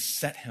that he has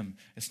set him.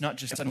 It's not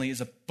just suddenly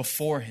is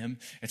before him.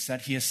 It's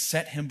that he has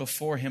set him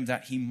before him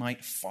that he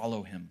might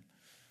follow him.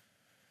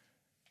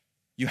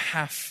 You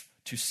have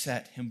to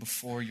set him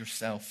before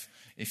yourself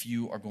if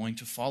you are going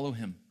to follow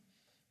him.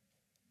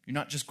 You're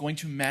not just going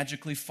to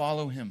magically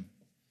follow him.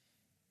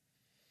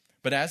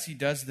 But as he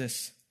does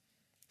this,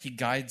 he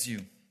guides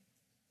you.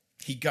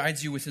 He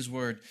guides you with his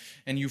word,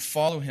 and you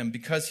follow him.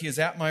 Because he is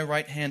at my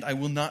right hand, I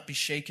will not be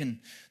shaken.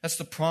 That's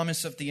the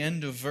promise of the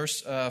end of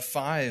verse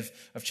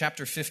 5 of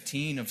chapter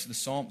 15 of the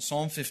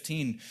Psalm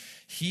 15.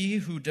 He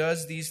who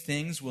does these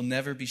things will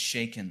never be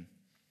shaken.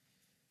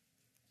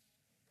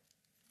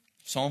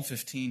 Psalm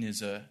 15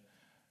 is a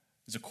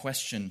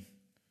question.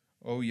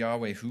 O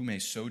Yahweh, who may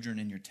sojourn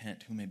in your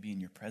tent? Who may be in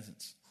your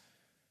presence?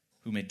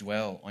 Who may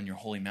dwell on your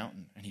holy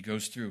mountain? And he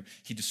goes through,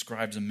 he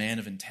describes a man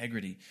of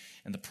integrity,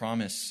 and the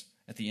promise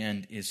at the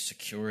end is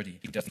security.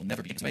 He will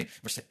never be in his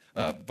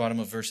way. Bottom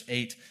of verse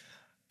 8,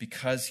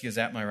 because he is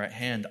at my right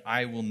hand,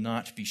 I will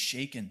not be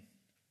shaken.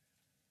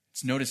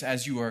 Notice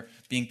as you are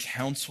being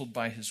counseled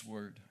by his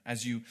word,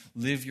 as you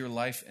live your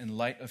life in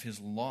light of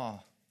his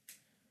law,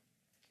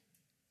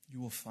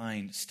 you will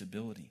find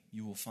stability.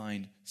 You will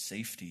find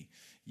safety.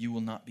 You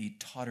will not be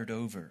tottered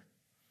over.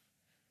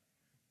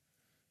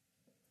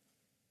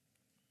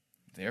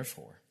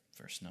 Therefore,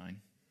 verse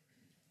 9,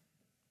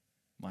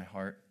 my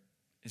heart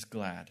is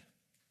glad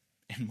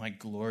and my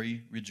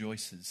glory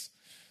rejoices.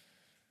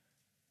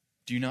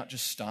 Do you not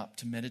just stop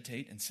to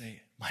meditate and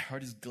say, my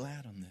heart is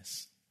glad on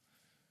this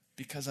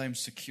because I am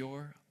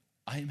secure,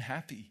 I am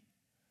happy,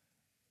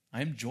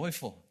 I am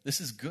joyful.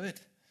 This is good.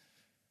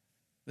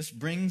 This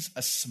brings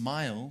a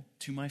smile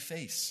to my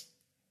face.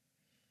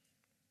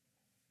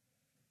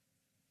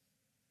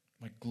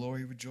 My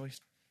glory rejoices.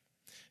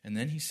 And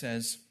then he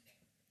says,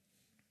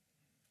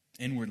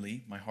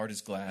 inwardly, my heart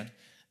is glad.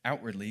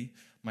 Outwardly,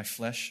 my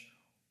flesh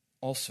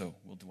also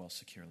will dwell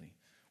securely.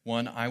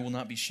 One, I will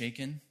not be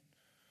shaken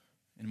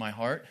in my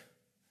heart.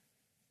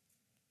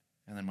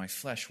 And then my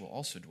flesh will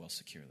also dwell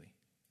securely.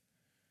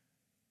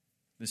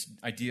 This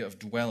idea of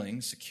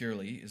dwelling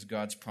securely is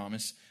God's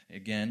promise,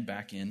 again,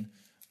 back in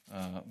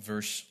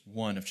verse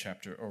 1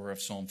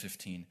 of Psalm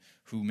 15.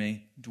 Who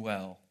may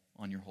dwell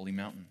on your holy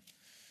mountain?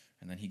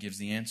 And then he gives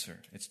the answer.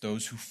 It's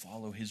those who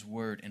follow his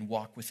word and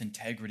walk with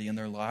integrity in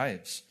their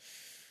lives.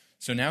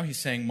 So now he's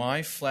saying,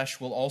 my flesh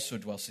will also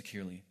dwell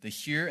securely. The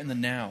here and the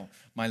now,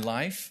 my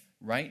life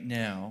right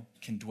now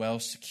can dwell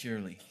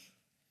securely.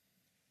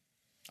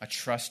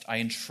 I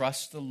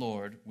entrust the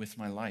Lord with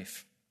my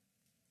life.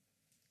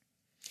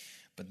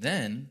 But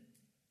then,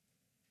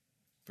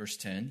 verse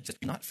 10, he says,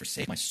 do not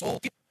forsake my soul.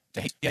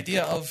 The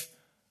idea of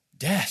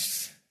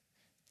death.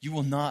 You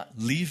will not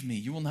leave me.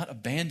 You will not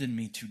abandon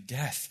me to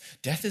death.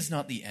 Death is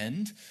not the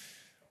end.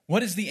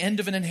 What is the end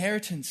of an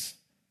inheritance?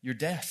 Your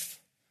death.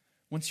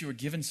 Once you are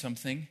given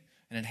something,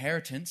 an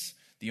inheritance,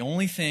 the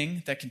only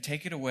thing that can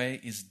take it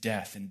away is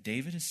death. And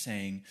David is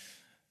saying,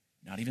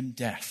 not even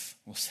death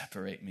will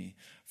separate me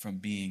from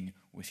being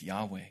with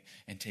Yahweh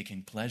and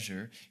taking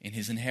pleasure in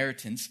his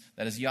inheritance,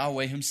 that is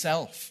Yahweh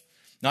himself.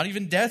 Not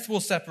even death will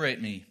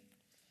separate me.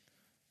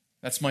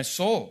 That's my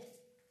soul.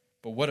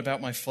 But what about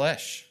my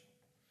flesh?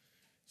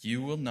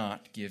 You will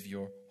not give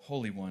your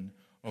Holy One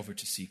over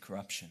to see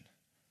corruption.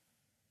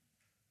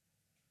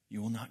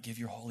 You will not give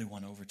your Holy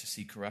One over to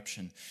see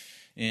corruption.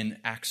 In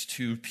Acts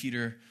 2,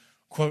 Peter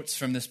quotes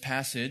from this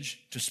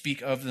passage to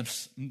speak of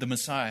the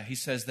Messiah. He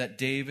says that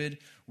David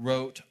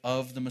wrote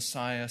of the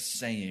Messiah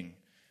saying,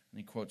 and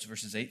he quotes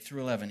verses 8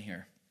 through 11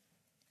 here.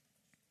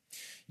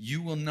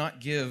 You will not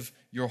give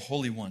your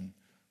Holy One.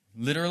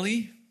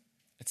 Literally,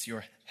 it's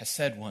your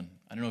Hesed one.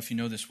 I don't know if you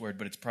know this word,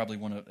 but it's probably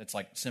it's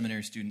like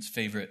seminary students'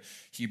 favorite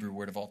Hebrew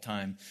word of all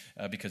time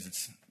because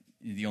it's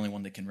the only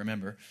one they can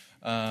remember.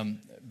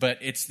 But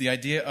it's the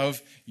idea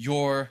of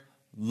your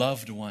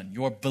loved one,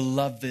 your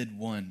beloved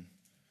one,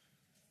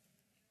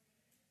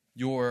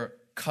 your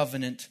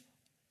covenant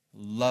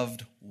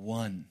loved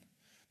one.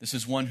 This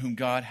is one whom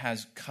God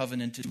has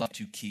covenanted love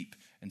to keep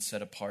and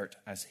set apart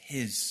as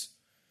his.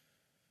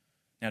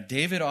 Now,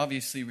 David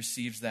obviously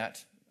receives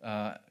that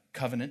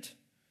covenant.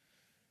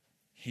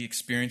 He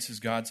experiences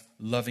God's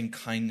loving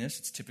kindness.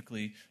 It's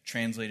typically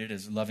translated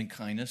as loving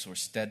kindness or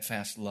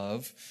steadfast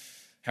love.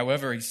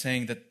 However, he's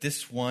saying that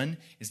this one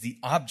is the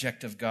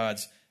object of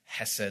God's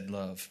Hesed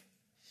love.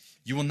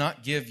 You will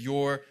not give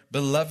your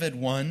beloved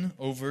one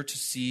over to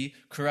see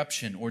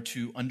corruption or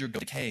to undergo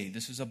decay.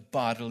 This is a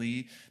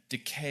bodily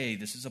decay.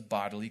 This is a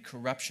bodily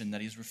corruption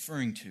that he's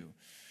referring to.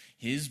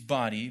 His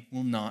body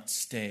will not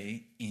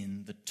stay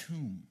in the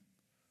tomb.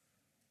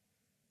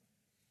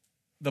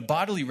 The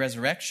bodily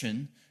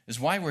resurrection is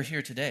why we're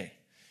here today.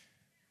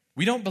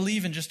 We don't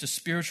believe in just a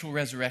spiritual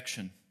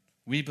resurrection.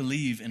 We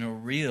believe in a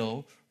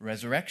real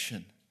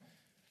resurrection.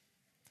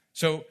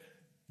 So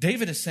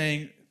David is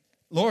saying,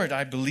 Lord,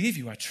 I believe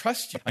you, I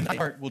trust you. My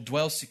heart will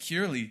dwell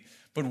securely,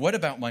 but what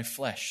about my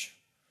flesh?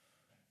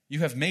 You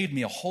have made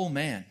me a whole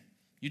man.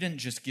 You didn't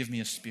just give me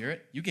a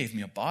spirit, you gave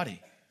me a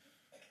body.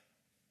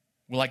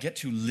 Will I get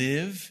to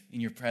live in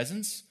your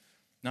presence,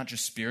 not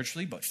just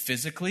spiritually, but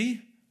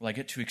physically? Will I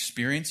get to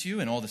experience you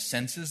and all the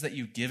senses that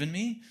you've given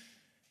me?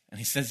 And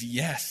he says,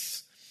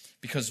 yes,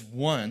 because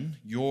one,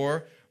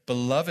 your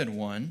beloved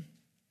one,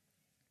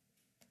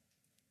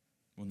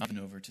 will not be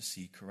over to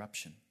see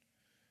corruption.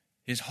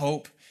 His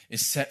hope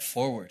is set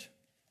forward.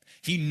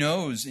 He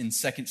knows in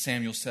 2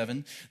 Samuel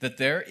 7 that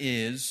there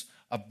is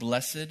a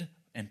blessed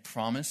and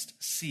promised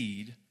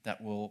seed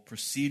that will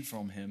proceed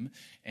from him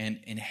and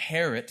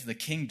inherit the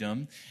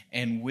kingdom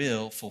and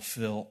will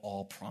fulfill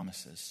all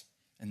promises.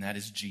 And that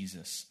is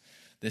Jesus.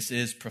 This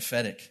is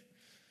prophetic.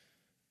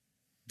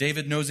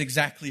 David knows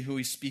exactly who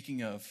he's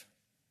speaking of.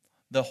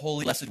 The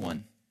Holy Blessed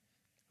One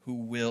who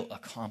will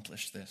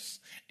accomplish this.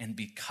 And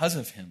because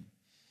of him,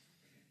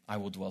 I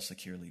will dwell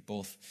securely,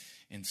 both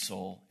in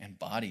soul and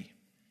body.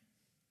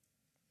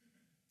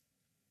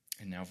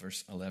 And now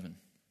verse 11.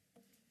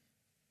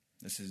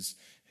 This is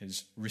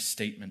his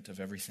restatement of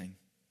everything.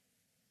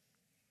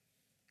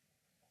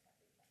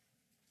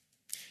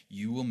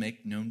 You will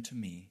make known to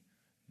me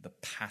the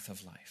path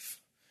of life.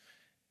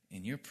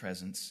 In your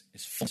presence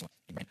is fullness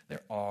of joy.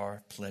 There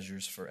are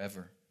pleasures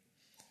forever.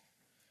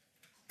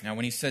 Now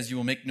when he says, you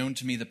will make known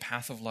to me the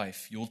path of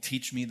life, you will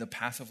teach me the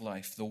path of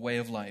life, the way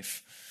of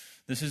life.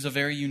 This is a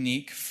very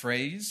unique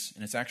phrase,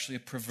 and it's actually a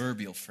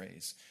proverbial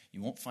phrase.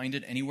 You won't find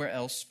it anywhere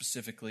else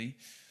specifically,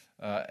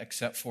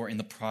 except for in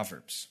the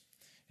Proverbs.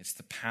 It's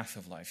the path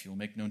of life. You will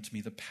make known to me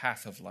the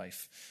path of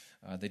life.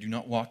 They do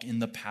not walk in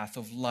the path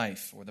of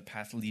life, or the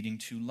path leading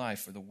to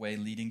life, or the way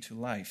leading to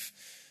life.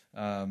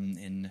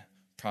 In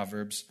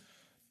Proverbs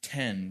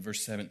 10,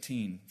 verse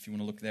 17. If you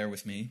want to look there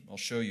with me, I'll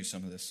show you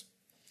some of this.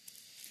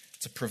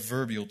 It's a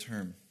proverbial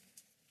term.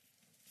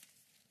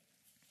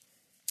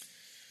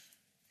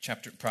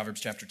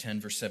 Proverbs chapter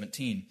 10, verse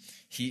 17.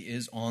 He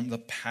is on the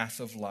path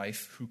of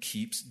life who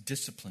keeps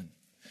discipline,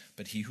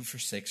 but he who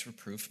forsakes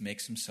reproof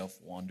makes himself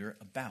wander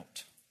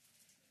about.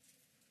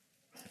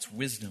 It's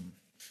wisdom.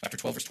 Chapter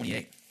 12, verse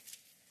 28.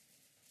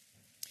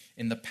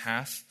 In the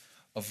path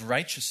of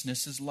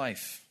righteousness is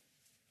life,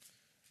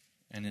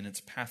 and in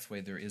its pathway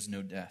there is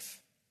no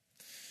death.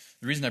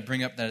 The reason I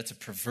bring up that it's a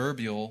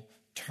proverbial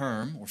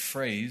term or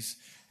phrase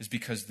is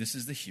because this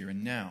is the here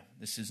and now.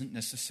 This isn't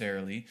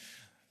necessarily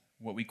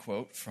what we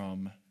quote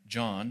from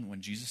John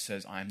when Jesus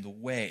says, I'm the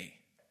way.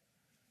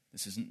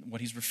 This isn't what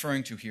he's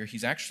referring to here.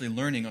 He's actually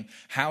learning on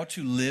how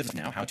to live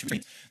now, how to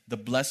reach the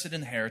blessed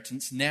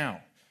inheritance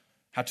now,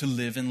 how to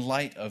live in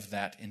light of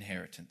that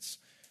inheritance.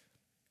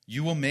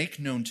 You will make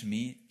known to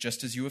me,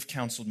 just as you have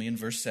counseled me in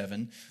verse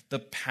 7, the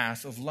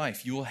path of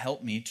life. You will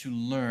help me to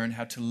learn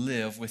how to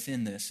live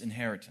within this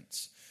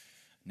inheritance.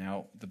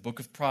 Now, the book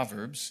of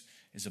Proverbs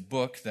is a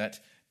book that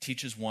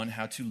teaches one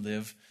how to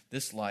live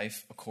this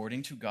life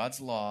according to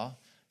God's law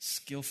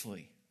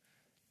skillfully.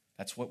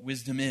 That's what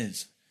wisdom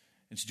is.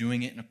 It's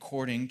doing it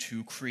according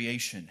to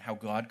creation, how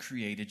God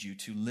created you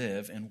to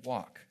live and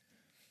walk.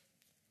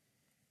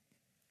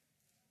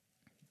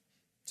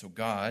 So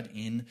God,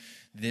 in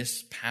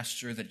this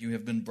pasture that you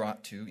have been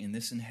brought to, in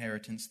this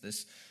inheritance,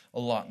 this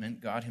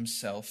allotment, God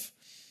himself,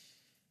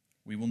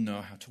 we will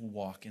know how to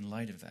walk in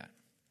light of that.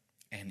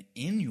 And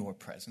in your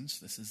presence,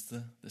 this is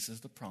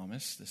the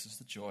promise, this is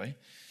the joy,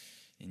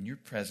 in your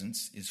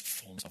presence is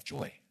fullness of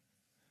joy.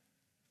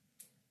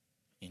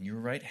 In your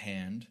right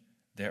hand,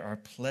 there are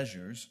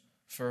pleasures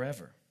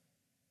forever.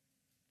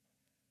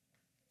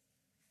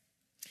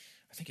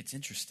 I think it's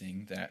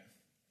interesting that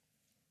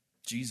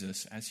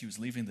Jesus, as he was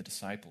leaving the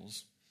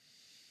disciples,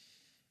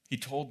 he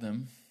told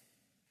them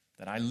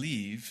that I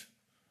leave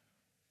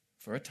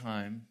for a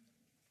time,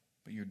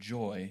 but your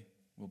joy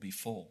will be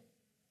full.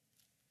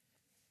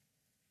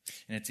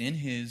 And it's in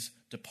his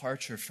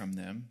departure from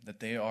them that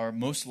they are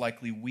most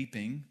likely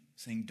weeping,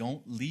 saying,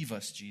 don't leave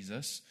us,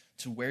 Jesus.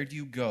 To where do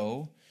you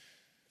go?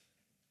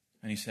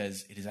 And he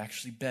says, it is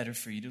actually better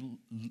for you to,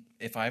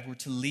 if I were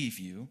to leave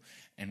you,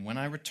 and when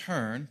I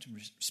return,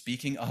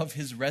 speaking of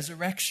his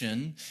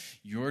resurrection,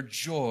 your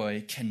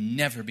joy can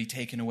never be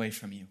taken away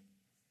from you.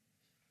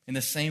 In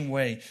the same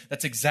way,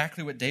 that's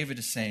exactly what David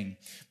is saying.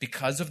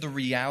 Because of the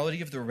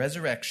reality of the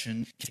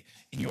resurrection,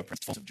 in your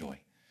presence of joy.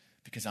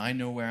 Because I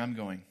know where I'm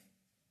going.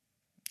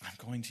 I'm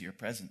going to your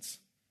presence.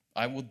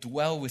 I will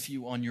dwell with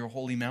you on your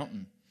holy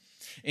mountain.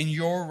 In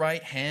your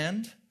right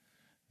hand,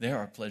 there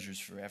are pleasures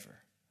forever.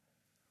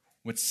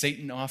 What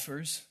Satan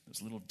offers,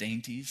 those little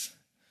dainties,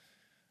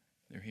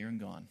 they're here and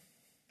gone.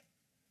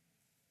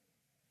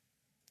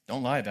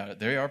 Don't lie about it.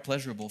 They are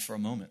pleasurable for a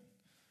moment.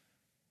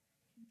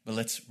 But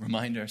let's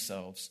remind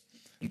ourselves,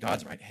 in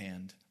God's right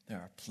hand, there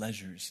are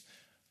pleasures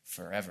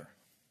forever.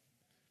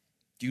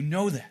 Do you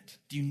know that?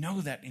 Do you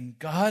know that in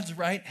God's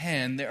right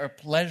hand there are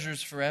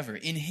pleasures forever?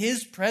 In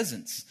His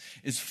presence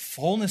is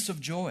fullness of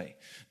joy.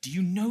 Do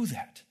you know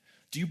that?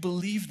 Do you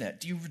believe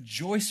that? Do you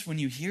rejoice when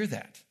you hear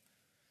that?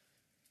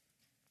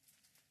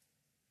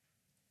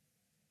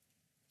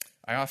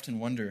 I often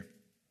wonder,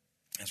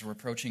 as we're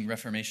approaching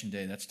Reformation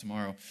Day, that's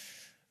tomorrow,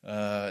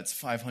 it's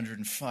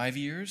 505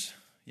 years.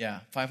 Yeah,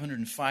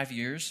 505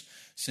 years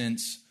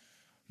since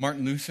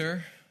Martin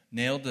Luther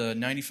nailed the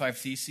 95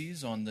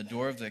 Theses on the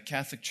door of the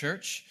Catholic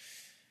Church.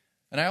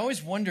 And I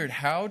always wondered,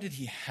 how did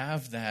he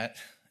have that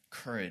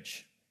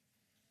courage?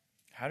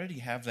 How did he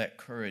have that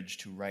courage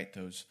to write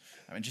those?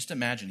 I mean, just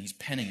imagine, he's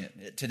penning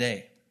it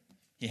today.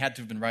 He had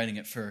to have been writing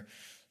it for,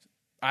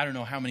 I don't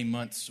know how many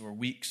months or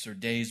weeks or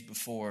days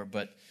before,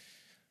 but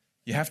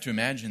you have to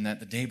imagine that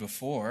the day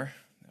before,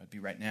 that would be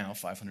right now,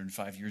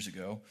 505 years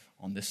ago,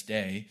 on this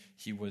day,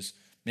 he was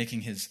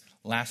making his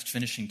last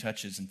finishing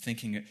touches and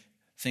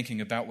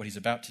thinking about what he's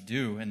about to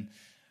do. And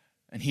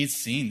he had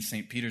seen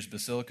St. Peter's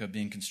Basilica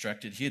being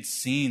constructed. He had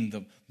seen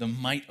the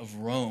might of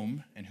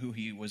Rome and who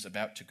he was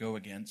about to go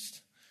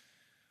against.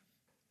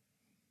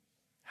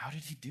 How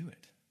did he do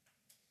it?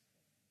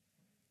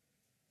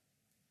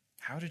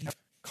 How did he?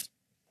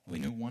 We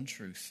knew one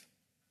truth,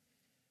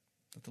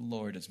 that the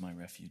Lord is my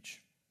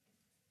refuge,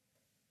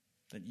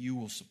 that you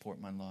will support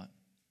my lot.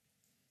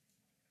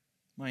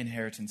 My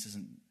inheritance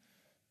isn't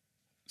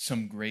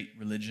some great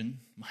religion.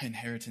 My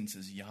inheritance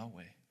is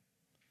Yahweh.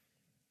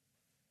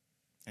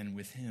 And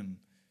with Him,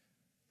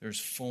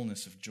 there's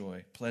fullness of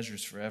joy,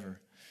 pleasures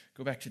forever.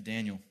 Go back to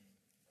Daniel.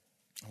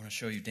 I want to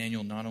show you,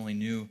 Daniel not only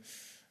knew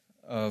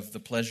of the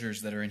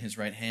pleasures that are in his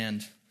right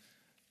hand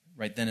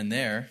right then and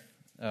there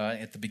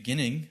at the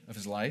beginning of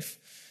his life,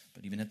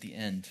 but even at the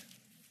end.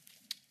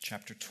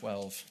 Chapter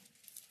 12.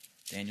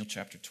 Daniel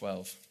chapter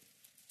 12.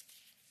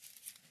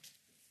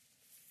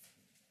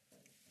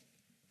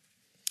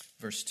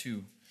 Verse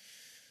 2.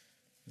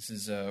 This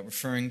is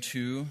referring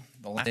to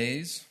the last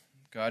days.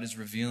 God is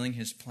revealing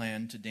His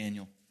plan to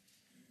Daniel.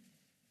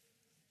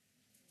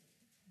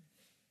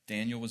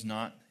 Daniel was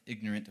not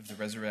ignorant of the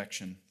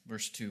resurrection.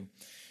 Verse 2.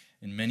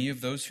 And many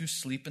of those who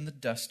sleep in the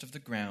dust of the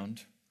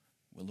ground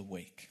will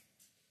awake,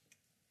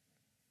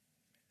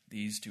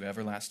 these to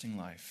everlasting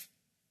life.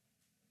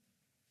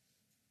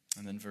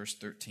 And then verse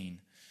 13.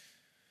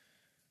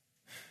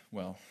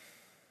 Well,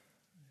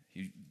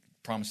 He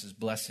promises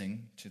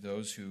blessing to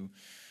those who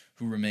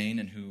remain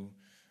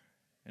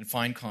and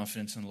find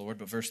confidence in the Lord.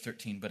 But verse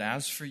 13, but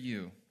as for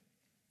you,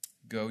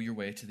 go your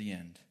way to the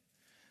end.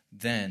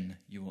 Then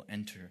you will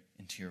enter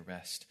into your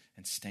rest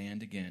and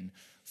stand again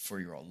for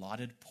your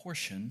allotted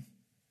portion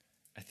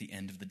at the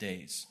end of the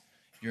days.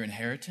 Your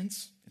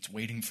inheritance, it's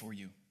waiting for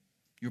you.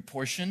 Your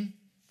portion,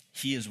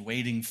 He is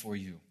waiting for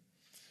you.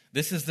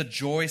 This is the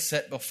joy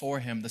set before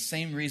Him, the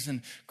same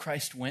reason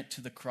Christ went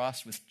to the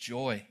cross with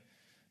joy,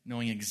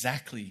 knowing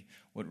exactly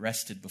what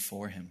rested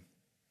before Him.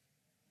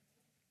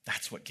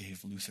 That's what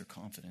gave Luther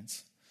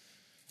confidence.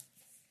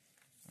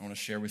 I want to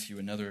share with you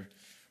another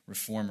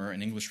reformer,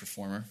 an English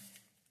reformer,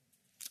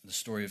 the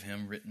story of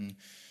him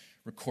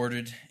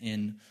recorded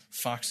in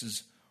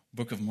Fox's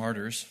Book of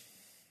Martyrs.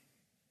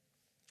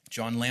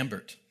 John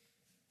Lambert,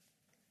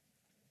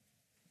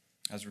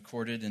 as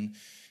recorded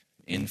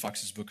in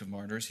Fox's Book of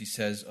Martyrs, he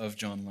says of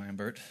John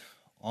Lambert,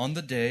 on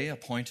the day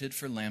appointed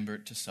for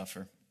Lambert to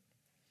suffer,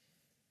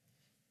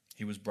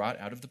 he was brought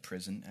out of the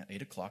prison at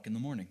 8 o'clock in the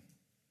morning.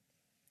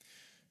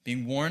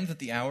 Being warned that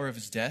the hour of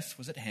his death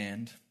was at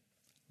hand,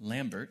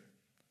 Lambert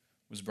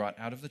was brought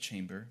out of the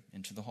chamber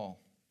into the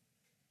hall.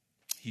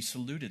 He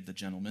saluted the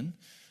gentlemen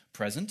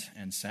present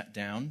and sat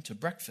down to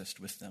breakfast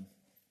with them,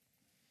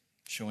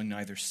 showing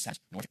neither sadness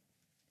nor fear.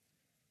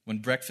 When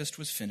breakfast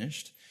was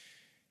finished,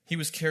 he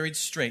was carried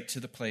straight to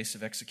the place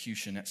of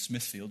execution at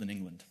Smithfield in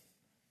England.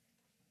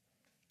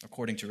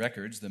 According to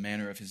records, the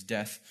manner of his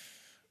death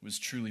was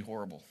truly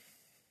horrible.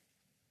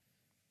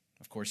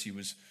 Of course, he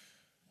was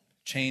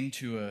chained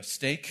to a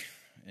stake,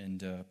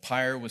 and a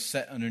pyre was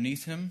set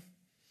underneath him.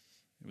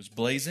 It was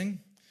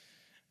blazing,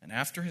 and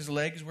after his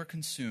legs were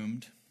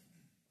consumed,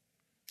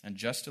 and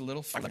just a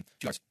little fire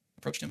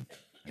approached him,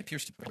 and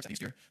pierced him with a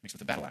spear mixed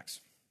with a battle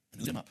axe,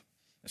 and lit him up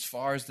as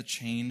far as the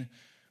chain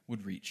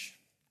would reach.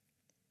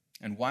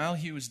 And while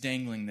he was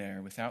dangling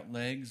there without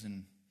legs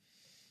and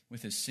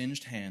with his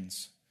singed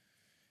hands,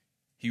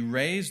 he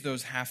raised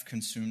those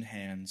half-consumed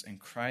hands and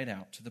cried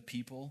out to the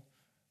people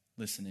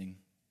listening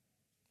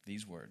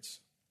these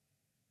words,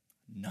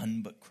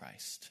 none but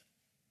Christ.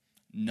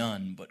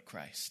 None but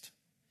Christ.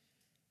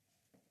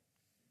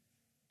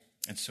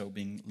 And so,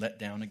 being let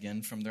down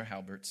again from their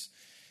halberts,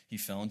 he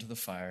fell into the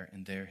fire,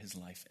 and there his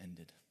life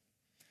ended.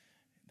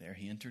 There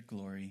he entered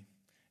glory,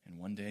 and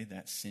one day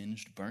that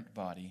singed, burnt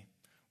body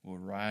will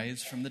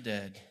rise from the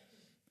dead,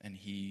 and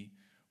he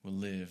will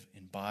live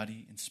in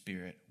body and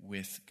spirit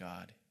with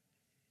God,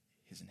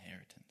 his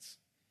inheritance.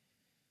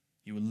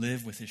 He will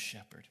live with his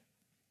shepherd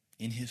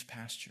in his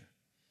pasture.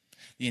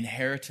 The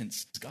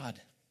inheritance is God.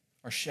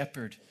 Our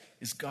shepherd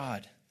is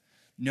God.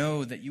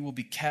 Know that you will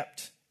be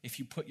kept if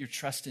you put your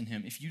trust in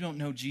him. If you don't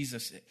know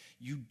Jesus,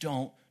 you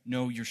don't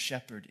know your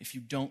shepherd. If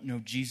you don't know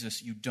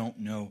Jesus, you don't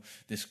know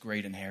this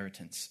great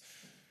inheritance.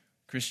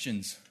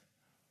 Christians,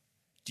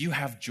 do you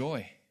have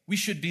joy? We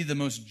should be the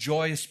most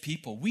joyous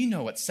people. We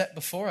know what's set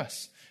before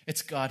us.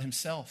 It's God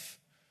himself.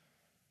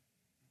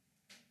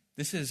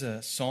 This is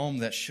a psalm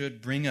that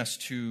should bring us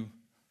to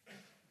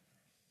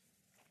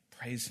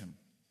praise him,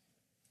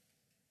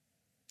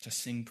 to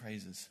sing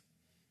praises.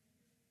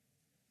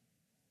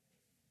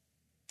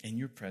 In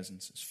your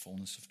presence is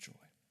fullness of joy.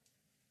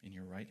 In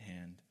your right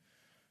hand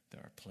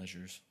there are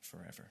pleasures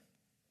forever.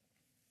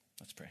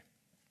 Let's pray.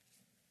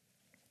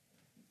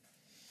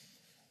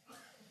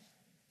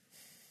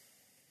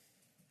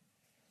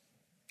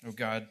 Oh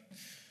God,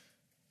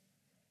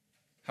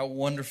 how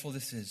wonderful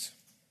this is.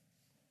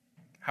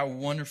 How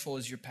wonderful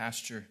is your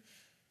pasture,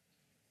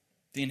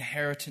 the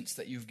inheritance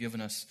that you've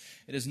given us.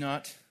 It is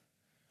not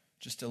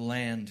just a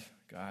land,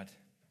 God.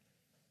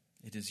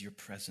 It is your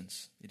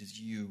presence. It is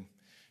you.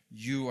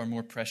 You are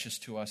more precious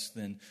to us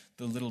than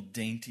the little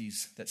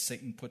dainties that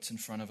Satan puts in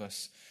front of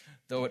us.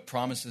 Though it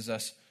promises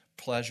us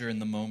pleasure in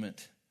the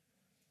moment,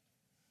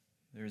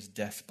 there is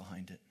death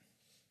behind it.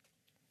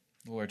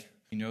 Lord,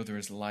 we know there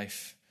is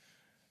life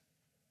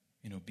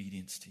in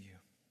obedience to you,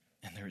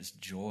 and there is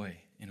joy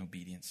in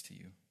obedience to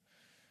you.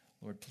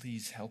 Lord,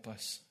 please help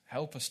us.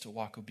 Help us to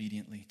walk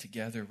obediently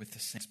together with the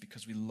saints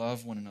because we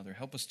love one another.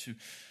 Help us to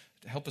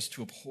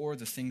abhor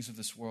the things of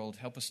this world.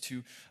 Help us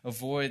to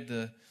avoid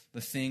the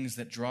things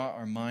that draw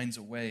our minds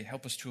away.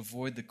 Help us to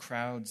avoid the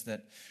crowds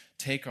that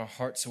take our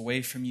hearts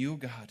away from you,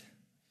 God.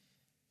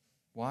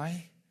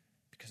 Why?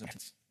 Because of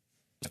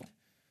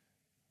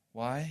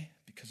Why?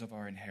 Because of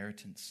our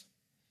inheritance.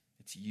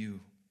 It's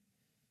you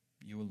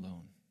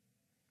alone.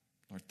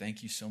 Lord,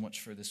 thank you so much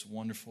for this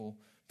wonderful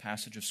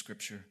passage of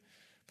Scripture.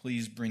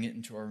 Please bring it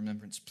into our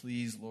remembrance.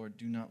 Please, Lord,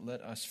 do not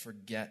let us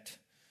forget.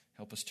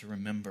 Help us to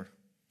remember.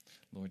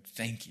 Lord,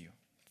 thank you.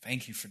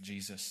 Thank you for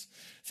Jesus.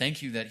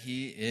 Thank you that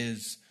he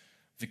is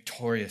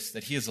victorious,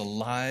 that he is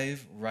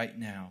alive right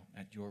now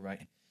at your right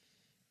hand,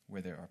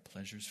 where there are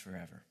pleasures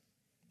forever.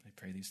 I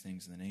pray these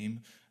things in the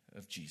name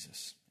of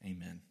Jesus.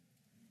 Amen.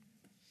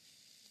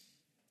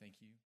 Thank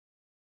you.